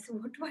it." I said,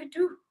 "What do I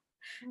do?"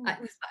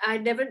 Mm. I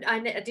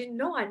didn't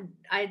know.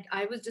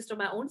 I was just on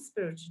my own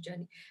spiritual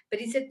journey. But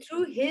he said,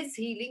 through his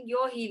healing,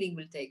 your healing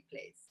will take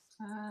place.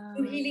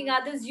 Through Ah, healing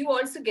others, you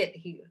also get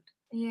healed.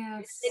 Then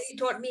yes. he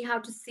taught me how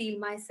to seal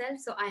myself.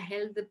 So I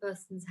held the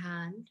person's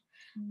hand,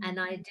 and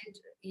Mm. I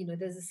did,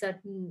 there's a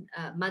certain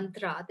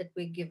mantra that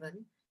we're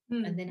given.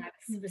 And Mm. then I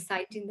was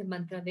reciting the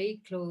mantra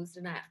very close,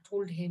 and I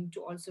told him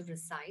to also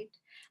recite.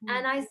 Mm.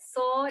 And I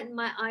saw in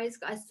my eyes,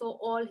 I saw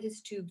all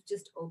his tubes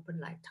just open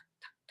like tuck,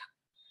 tuck, tuck.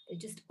 They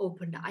just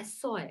opened. I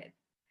saw it.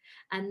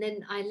 And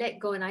then I let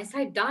go and I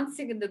started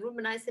dancing in the room,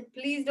 and I said,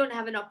 please don't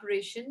have an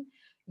operation.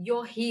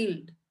 You're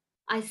healed.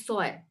 I saw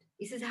it.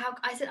 He says, how?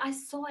 I said, I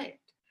saw it.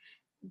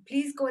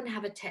 Please go and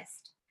have a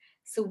test.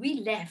 So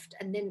we left,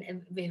 and then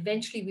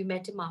eventually we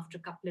met him after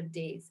a couple of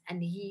days,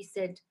 and he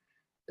said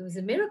it was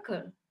a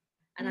miracle.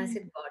 And I Mm.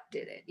 said, God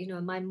did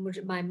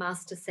it. My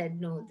master said,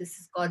 no, this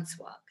is God's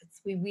work.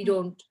 We Mm.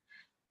 don't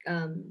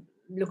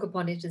look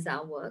upon it as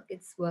our work.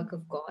 It's work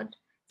of God.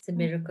 It's a Mm.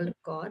 miracle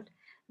of God.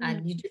 Mm.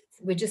 And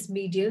we're just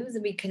mediums,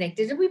 and we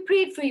connected, and we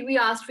prayed for you. We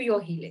asked for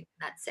your healing.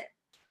 That's it.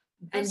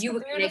 And That's you so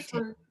were connected.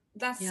 beautiful.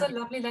 That's Yeah. so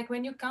lovely. Like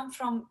when you come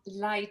from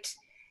light,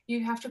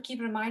 you have to keep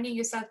reminding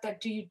yourself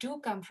that you do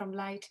come from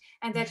light,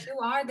 and that you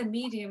are the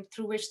medium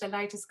through which the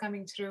light is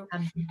coming through.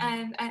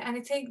 And I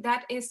think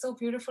that is so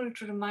beautiful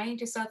to remind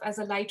yourself as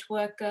a light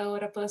worker or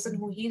a person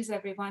who heals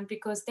everyone,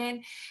 because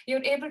then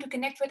you're able to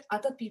connect with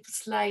other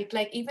people's light.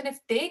 Like even if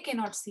they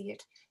cannot see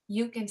it,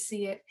 you can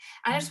see it.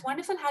 And it's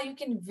wonderful how you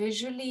can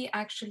visually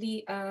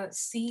actually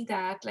see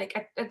that, like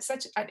at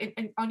such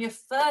on your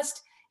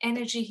first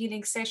energy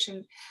healing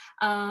session,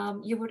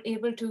 you were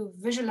able to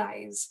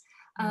visualize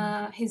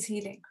his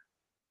healing.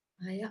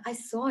 I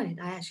saw it.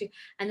 I actually,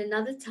 and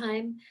another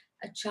time,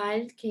 a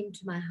child came to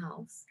my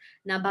house.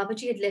 Now,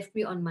 Babaji had left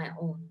me on my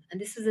own. And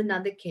this is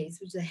another case,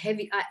 which is a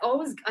heavy,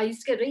 I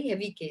used to get very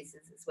heavy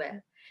cases as well.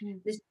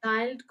 Mm. This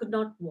child could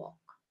not walk.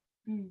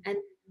 Mm. And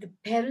the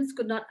parents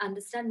could not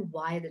understand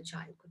why the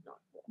child could not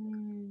walk.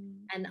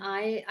 Mm. And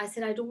I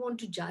said, I don't want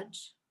to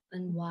judge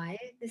and why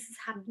this is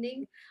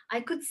happening. I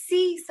could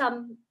see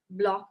some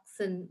blocks,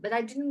 but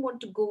I didn't want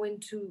to go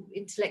into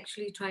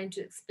intellectually trying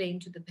to explain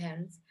to the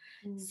parents.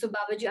 Mm. So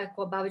Babaji, I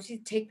called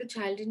Babaji, take the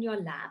child in your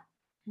lap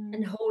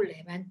and Mm. hold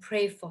him and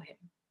pray for him.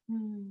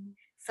 Mm.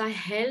 So I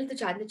held the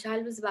child. The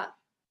child was about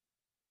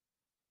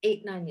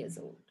 8, 9 years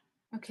old.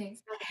 Okay.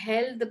 So I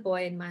held the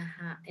boy in my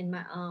hand, in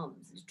my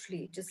arms,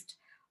 literally just,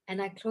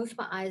 and I closed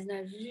my eyes and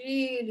I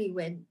really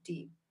went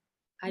deep.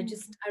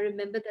 Mm. I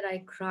remember that I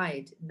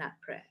cried in that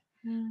prayer.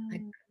 I,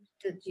 Mm.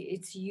 that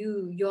it's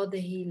you, you're the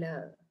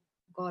healer.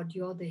 God,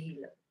 you're the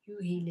healer. You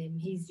heal him.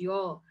 He's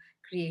your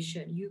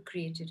creation. You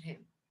created him.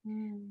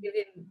 mm, Give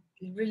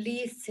him,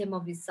 release him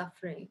of his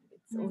suffering.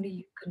 It's only mm,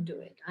 you can do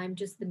it. I'm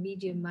just the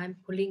medium. I'm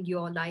pulling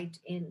your light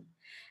in.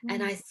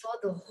 And mm, I saw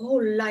the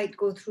whole light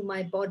go through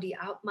my body,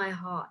 out my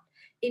heart,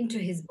 into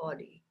mm. his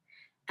body.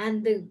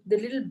 And the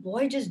little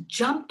boy just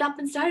jumped up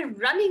and started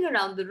running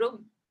around the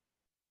room.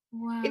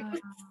 It Wow.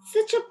 was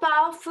such a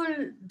powerful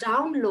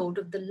download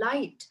of the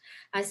light.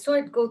 I saw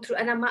it go through,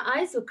 and my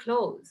eyes were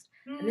closed.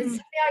 And then Mm,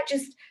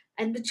 suddenly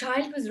and the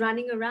child was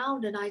running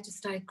around, and I just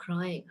started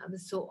crying. I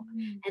was so,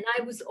 mm. and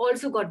I was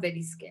also got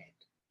very scared.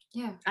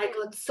 Yeah, I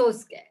got so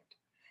scared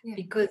yeah.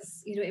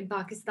 because, in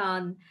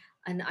Pakistan,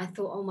 and I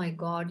thought, oh my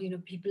God,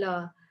 people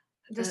are,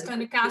 Just trying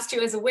could to cast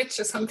you as a witch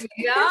or something.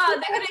 yeah,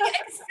 they're gonna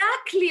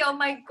exactly. Oh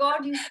my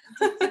God, you just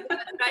took the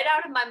words right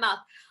out of my mouth.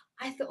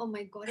 I thought, oh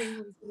my God,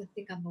 everyone's gonna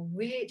think I'm a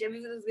witch.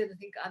 Everyone's gonna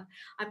think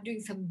I'm doing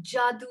some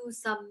jadoo,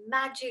 some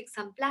magic,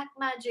 some black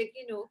magic,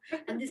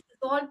 and this is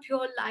all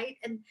pure light.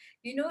 And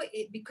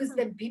because Mm,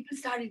 then people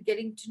started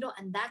getting to know,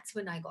 and that's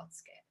when I got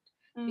scared.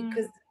 mm,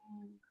 Because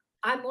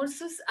I've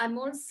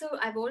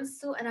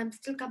also, and I'm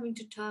still coming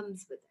to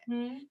terms with it.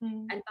 mm,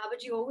 mm, And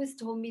Babaji always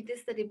told me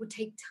this, that it would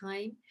take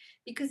time,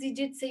 because he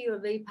did say you're a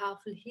very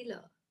powerful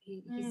healer.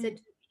 He mm, said,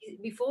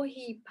 before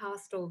he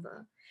passed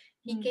over,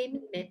 he mm. came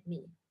and met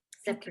me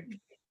Okay,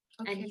 separately.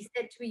 And okay. he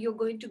said to me, you're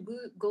going to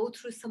go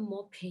through some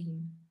more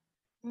pain.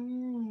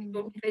 He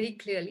told Mm, me very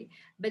clearly,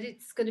 but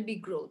it's going to be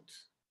growth.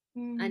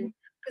 And mm,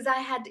 because I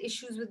had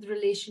issues with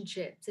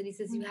relationships, and he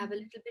says, you mm, have a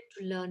little bit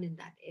to learn in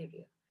that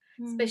area,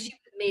 mm, especially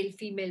with male,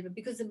 female, but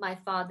because of my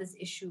father's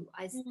issue,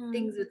 mm.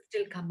 things would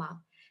still come up.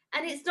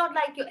 And it's not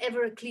like you're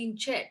ever a clean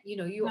check,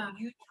 No. you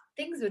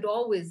things would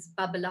always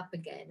bubble up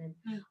again. And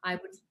Mm, I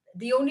would,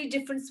 the only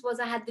difference was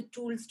I had the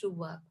tools to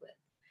work with,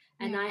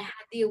 and yeah. I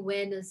had the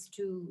awareness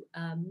to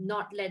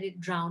not let it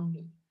drown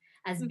me,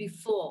 as Mm.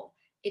 before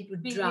it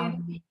would Being an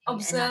drown me. And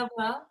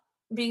observer,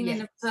 being an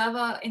yes,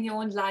 observer in your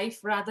own life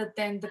rather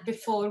than the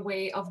before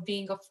way of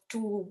being of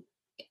too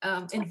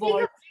or being a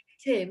involved.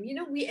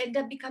 victim, we end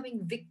up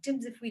becoming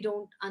victims if we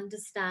don't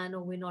understand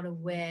or we're not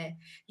aware.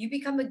 You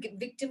become a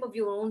victim of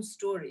your own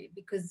story,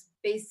 because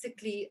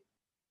basically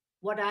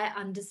what I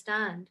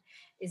understand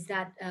is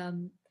that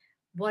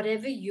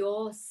whatever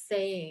you're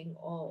saying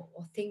or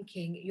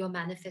thinking, you're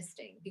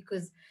manifesting,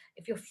 because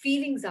if your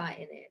feelings are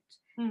in it,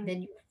 Mm,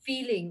 then your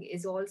feeling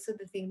is also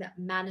the thing that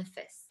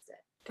manifests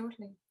it.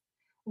 totally.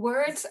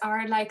 Words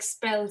are like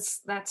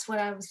spells. That's what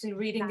I was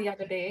reading the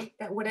other Exactly. day.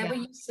 That whatever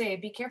Yeah. you say,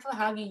 be careful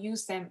how you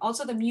use them.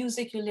 Also, the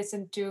music you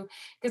listen to.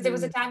 Because there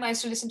was a Mm. time I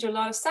used to listen to a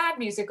lot of sad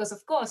music, because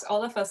of course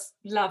all of us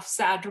love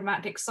sad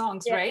romantic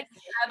songs, Yes, right?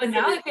 But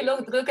now if you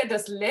absolutely. look at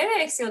those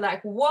lyrics, you're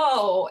like,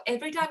 whoa,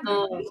 every time you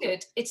Oh. read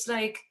it, it's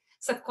like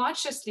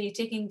subconsciously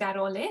taking that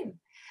all in.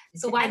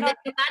 So why And then not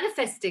you're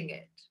manifesting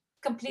it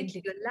into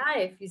completely? your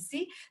life, you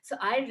see. So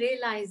I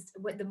realized,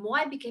 the more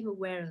I became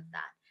aware of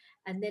that,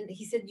 and then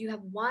he said, you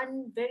have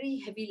one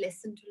very heavy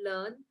lesson to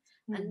learn,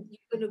 Mm, and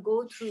you're going to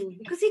go through,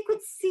 because he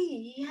could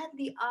see, he had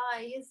the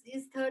eye,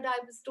 his third eye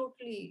was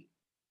totally,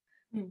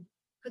 mm,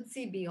 could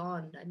see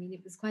beyond. I mean,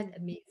 it was quite mm,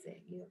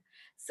 amazing.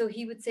 So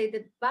he would say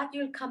that, but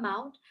you'll come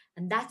out,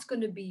 and that's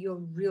going to be your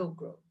real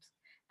growth.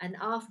 And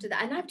after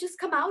that, and I've just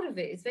come out of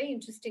it. It's very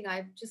interesting.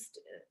 I've just,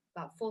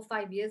 about 4 or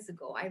 5 years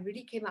ago, I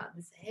really came out of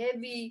this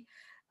heavy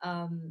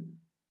um,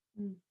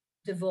 mm,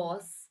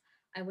 divorce.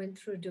 I went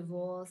through a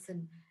divorce,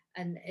 and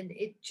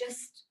it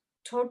just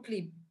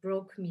totally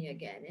broke me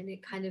again. And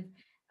it kind of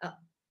uh,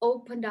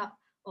 opened up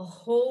a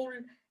whole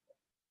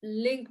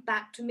link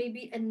back to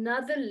maybe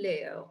another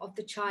layer of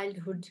the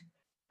childhood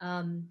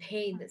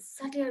pain, that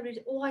suddenly I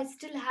realized, oh, I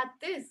still had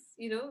this,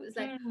 it's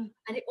like, mm,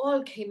 and it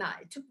all came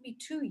out. It took me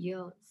 2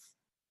 years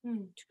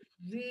mm, to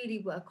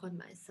really work on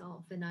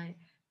myself. And I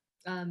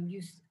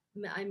used,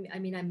 I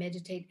mean, I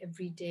meditate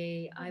every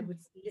day. I mm, would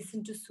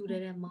listen to mm,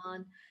 Surah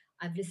Rahman.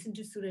 I've listened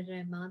to Surah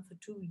Rahman for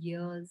 2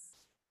 years.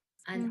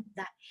 And mm,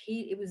 that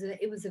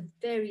it was a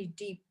very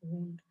deep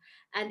wound.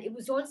 And it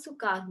was also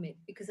karmic,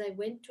 because I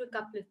went to a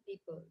couple of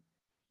people,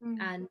 mm.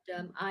 and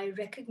I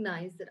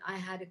recognized that I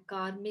had a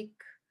karmic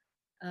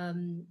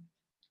um,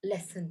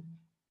 lesson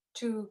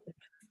To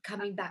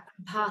coming back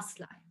from past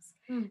lives.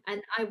 mm,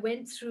 And I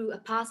went through a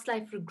past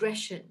life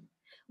regression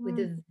with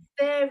mm, a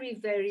very,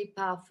 very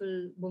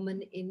powerful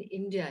woman in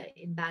India,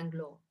 in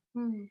Bangalore.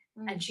 mm,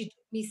 And mm, she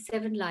took me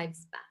 7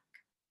 lives back.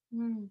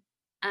 mm,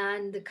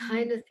 And the mm,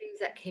 kind of things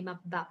that came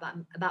up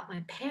about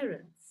my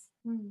parents,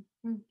 mm,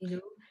 mm. you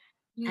know,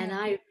 and Yeah.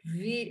 I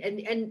read,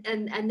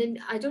 and then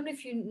I don't know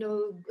if you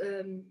know,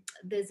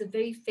 there's a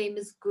very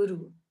famous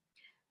guru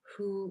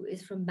who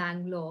is from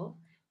Bangalore,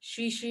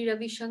 Sri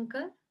Ravi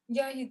Shankar.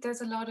 Yeah,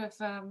 there's a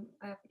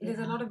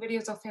Yeah. lot of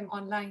videos of him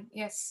online.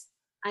 Yes.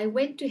 I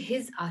went to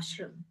his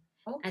ashram,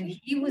 and Okay.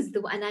 he was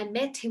and I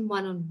met him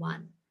one on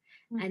one.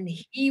 Mm, And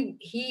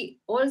he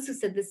also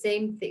said the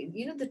same thing.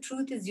 The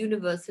truth is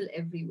universal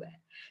everywhere.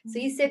 So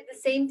mm, he said the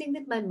same thing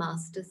that my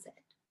master said.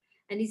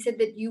 And he said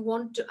that you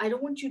want to, I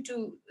don't want you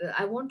to,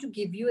 I want to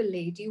give you a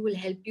lady who will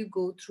help you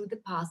go through the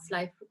past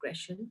life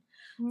regression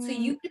so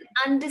Mm. you can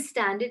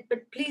understand it,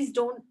 but please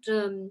don't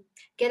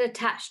get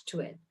attached to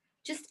it.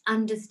 Just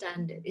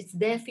understand it. It's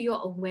there for your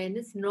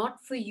awareness,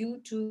 not for you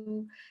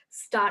to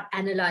start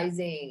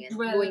analyzing and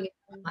going Well, into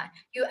your mind.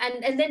 You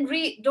and then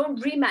don't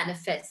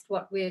re-manifest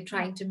what we're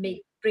trying no. to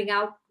make bring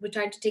out. We're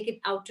trying to take it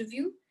out of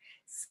you.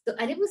 So,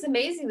 and it was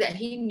amazing that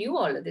he knew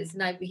all of this.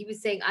 And he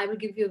was saying, I will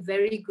give you a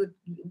very good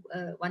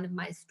one of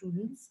my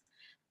students.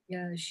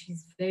 Yeah,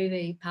 she's very,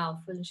 very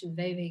powerful and she's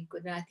very, very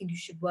good. And I think you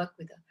should work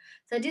with her.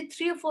 So I did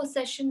 3 or 4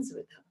 sessions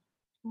with her.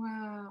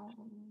 Wow.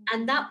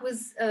 And that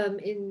was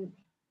in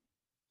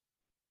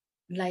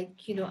like,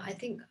 I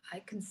think I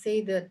can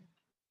say that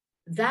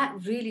that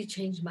really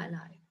changed my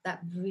life. That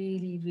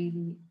really,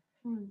 really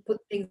Mm. put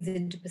things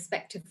into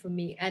perspective for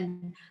me.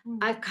 And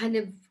I've Mm. kind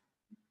of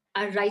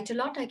I write a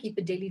lot. I keep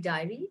a daily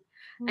diary,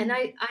 and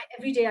Mm. I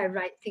every day I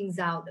write things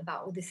out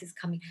about, oh, this is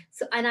coming.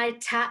 So and I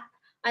tap,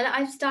 and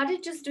I've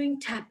started just doing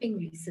tapping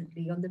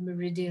recently on the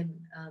meridian.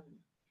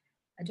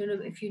 I don't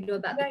know if you know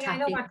about the Yeah, yeah, I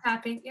know tapping. about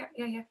tapping. Yeah,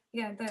 yeah, yeah,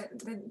 yeah.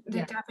 The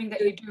Yeah, tapping that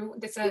doing you do.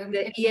 This the it's a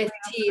way of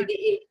EFT,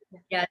 yeah.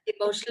 yeah,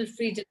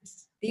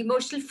 the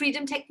emotional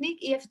freedom technique,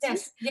 EFT.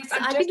 Yes, yes. So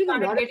I've I've been just doing a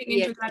started lot of getting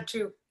into that EFT.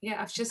 too.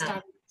 Yeah, I've just Yeah.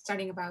 started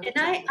studying about And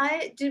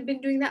it. Yeah.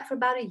 been doing that for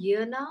about a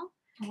year now.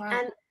 Wow.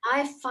 And I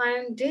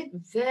find it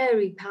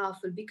very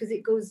powerful because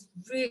it goes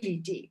really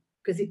deep,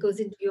 because it goes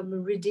into your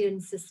meridian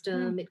Mm.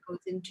 system, it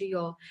goes into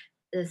your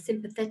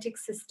sympathetic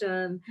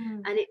system.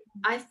 Mm. And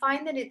I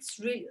find that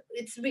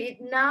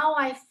now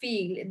I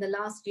feel in the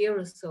last year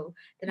or so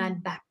that Mm. I'm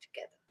back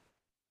together.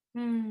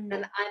 Mm.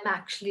 And I'm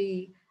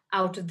actually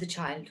out of the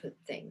childhood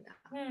thing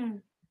now.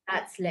 Mm.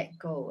 That's let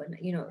go, and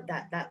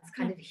that's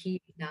kind Mm. of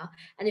healing now.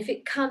 And if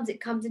it comes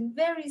in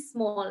very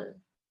small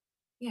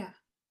Yeah.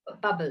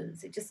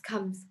 bubbles. It just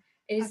comes,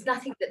 and it's Okay.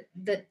 nothing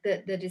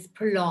that is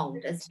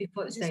prolonged as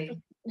before. You just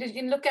Sorry. you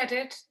can look at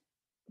it,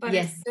 but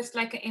it's Yes. just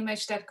like an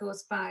image that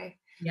goes by,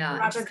 Yeah. It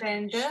rather just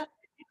kind than of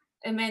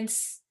the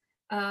immense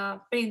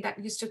pain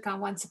that used to come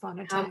once upon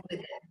a come time. with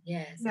it.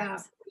 Yes, Yeah.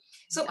 absolutely.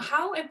 So, Yeah.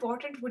 how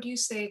important would you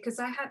say? Because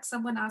I had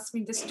someone ask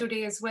me this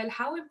today as well.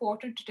 How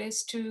important it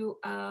is to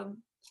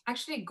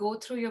actually go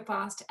through your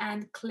past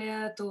and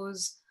clear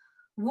those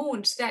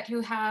wounds that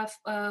you have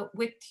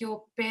with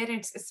your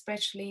parents,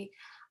 especially.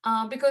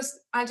 Because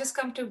I just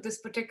come to this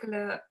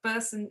particular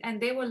person,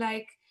 and they were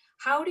like,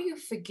 "How do you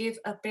forgive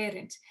a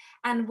parent?"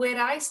 And where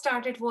I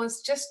started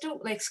was just to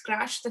like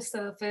scratch the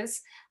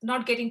surface,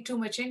 not getting too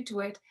much into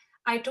it.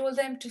 I told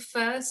them to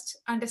first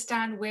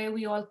understand where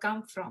we all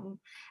come from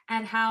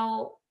and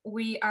how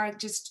we are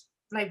just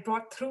like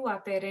brought through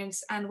our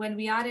parents. And when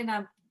we are in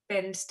our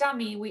parents'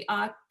 tummy, we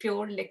are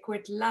pure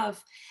liquid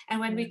love. And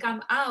when we Yeah.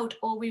 come out,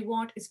 all we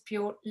want is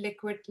pure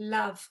liquid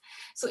love.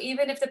 So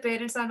even if the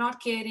parents are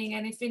not caring,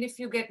 and even if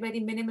you get very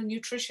minimal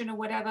nutrition or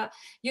whatever,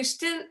 you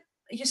still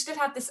you still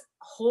have this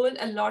whole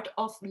a lot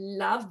of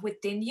love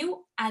within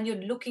you, and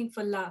you're looking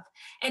for love.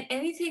 And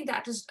anything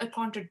that is a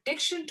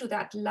contradiction to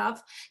that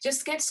love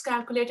just gets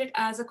calculated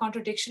as a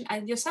contradiction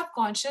and your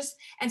subconscious,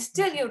 and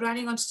still you're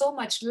running on so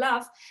much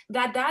love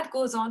that that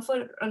goes on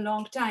for a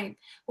long time.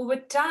 But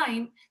with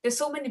time, there's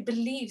so many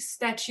beliefs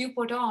that you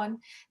put on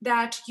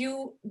that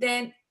you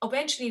then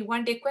eventually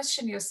one day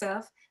question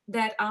yourself,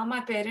 that are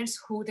my parents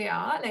who they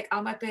are, like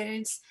are my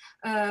parents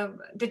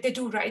did they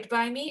do right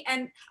by me?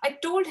 And I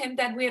told him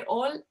that we're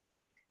all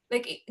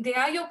like they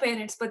are your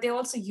parents, but they're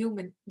also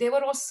human. They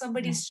were also Yeah.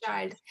 somebody's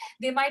child.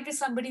 They might be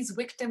somebody's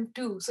victim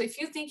too. So if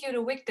you think you're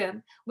a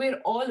victim,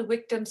 we're all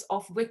victims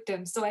of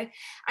victims. So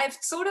I've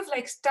sort of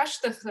like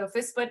touched the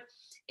surface, but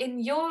in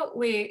your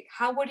way,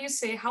 how would you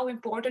say how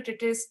important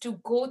it is to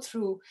go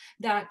through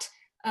that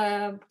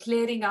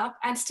clearing up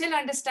and still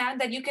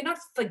understand that you cannot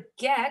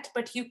forget,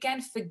 but you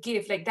can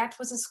forgive? Like that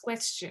was his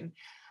question.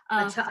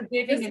 I'm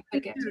Forgiving just and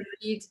going to forgetting.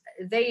 read,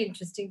 very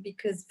interesting,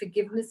 because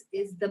forgiveness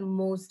is the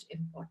most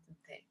important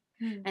thing.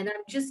 Hmm. And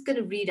I'm just going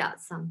to read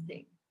out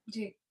something,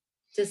 Ji.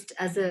 just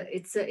as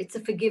it's a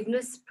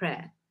forgiveness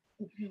prayer.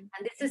 Mhm.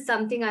 And this is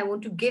something I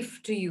want to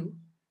give to you.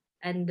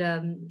 And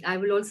I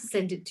will also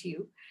send it to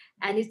you.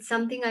 And it's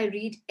something I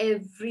read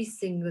every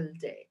single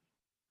day.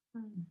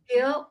 Hmm.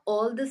 Dear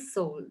all the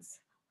souls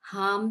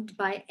harmed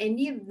by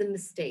any of the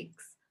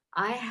mistakes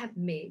I have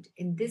made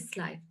in this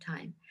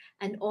lifetime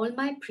and all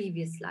my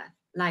previous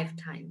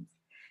lifetimes.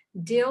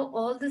 Dear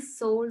all the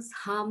souls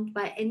harmed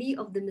by any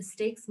of the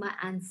mistakes my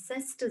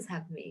ancestors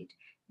have made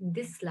in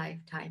this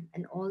lifetime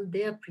and all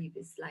their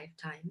previous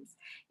lifetimes,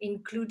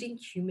 including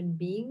human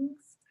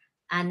beings,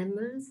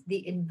 animals,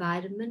 the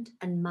environment,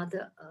 and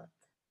Mother Earth.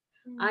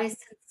 Hmm. I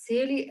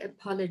sincerely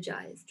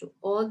apologize to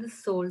all the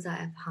souls I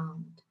have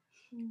harmed.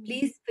 Hmm.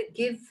 Please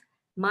forgive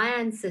my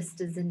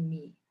ancestors and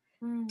me.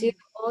 Dear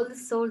Hmm. all the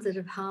souls that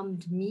have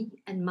harmed me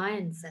and my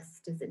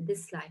ancestors in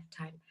this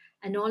lifetime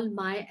and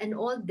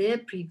all their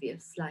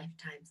previous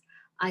lifetimes,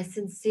 I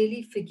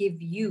sincerely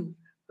forgive you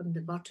from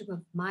the bottom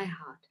of my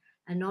heart.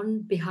 And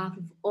on behalf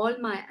of all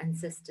my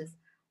ancestors,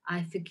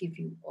 I forgive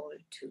you all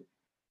too.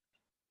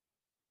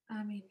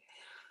 I mean,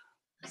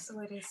 So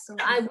it is so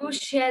I beautiful. will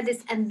share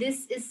this, and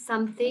this is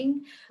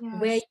something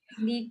where Yes.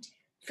 you need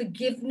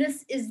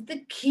forgiveness is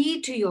the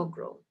key to your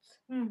growth.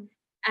 Mm,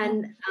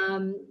 And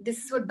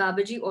this is what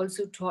Babaji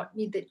also taught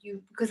me, that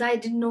you, because I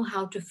didn't know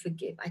how to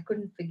forgive. I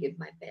couldn't forgive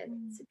my mm,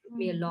 parents. It took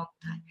me a mm, long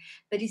time.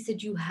 But he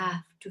said, you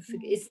have to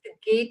forgive. mm, It's the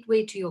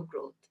gateway to your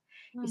growth.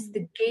 It's mm,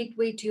 the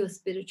gateway to your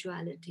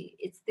spirituality.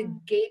 It's the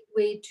mm.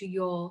 gateway to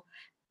your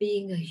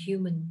being a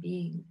human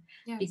being.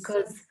 Yes.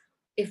 Because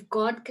if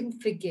God can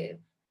forgive,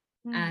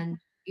 Mm, and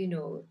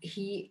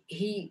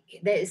he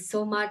there is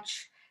so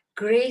much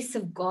grace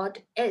of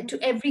God to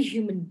every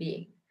human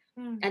being,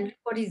 mm, and look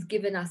what he's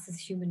given us as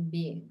human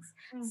beings.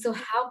 mm, So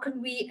how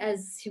can we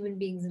as human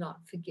beings not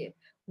forgive?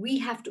 We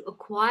have to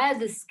acquire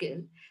the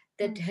skill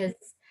that mm, has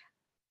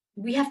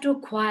we have to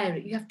acquire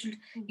it.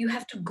 mm, You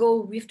have to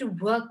go, we have to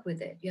work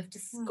with it. You have to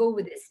mm, go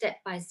with it step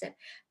by step.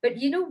 But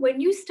when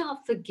you start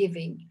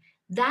forgiving,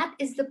 that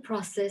is the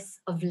process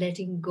of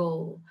letting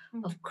go,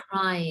 mm, of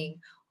crying,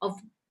 of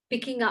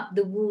picking up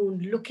the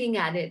wound, looking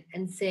at it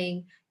and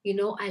saying,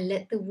 I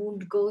let the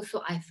wound go,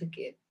 so I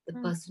forgive the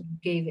mm, person who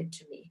gave it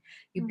to me.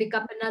 You mm, pick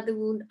up another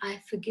wound,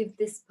 I forgive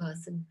this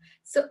person.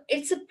 So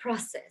it's a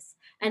process.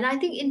 And I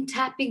think in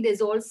tapping,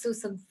 there's also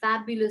some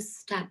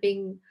fabulous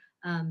tapping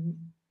um,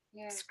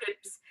 yes.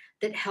 scripts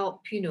that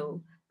help,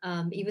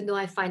 even though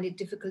I find it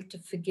difficult to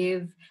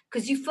forgive,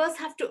 because you first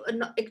have to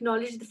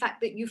acknowledge the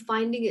fact that you're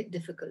finding it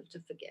difficult to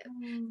forgive.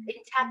 Mm, In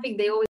tapping,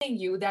 they always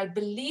you, that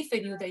belief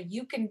in you that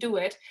you can do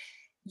it,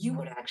 you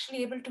were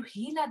actually able to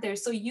heal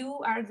others. So you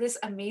are this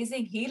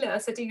amazing healer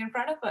sitting in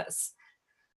front of us.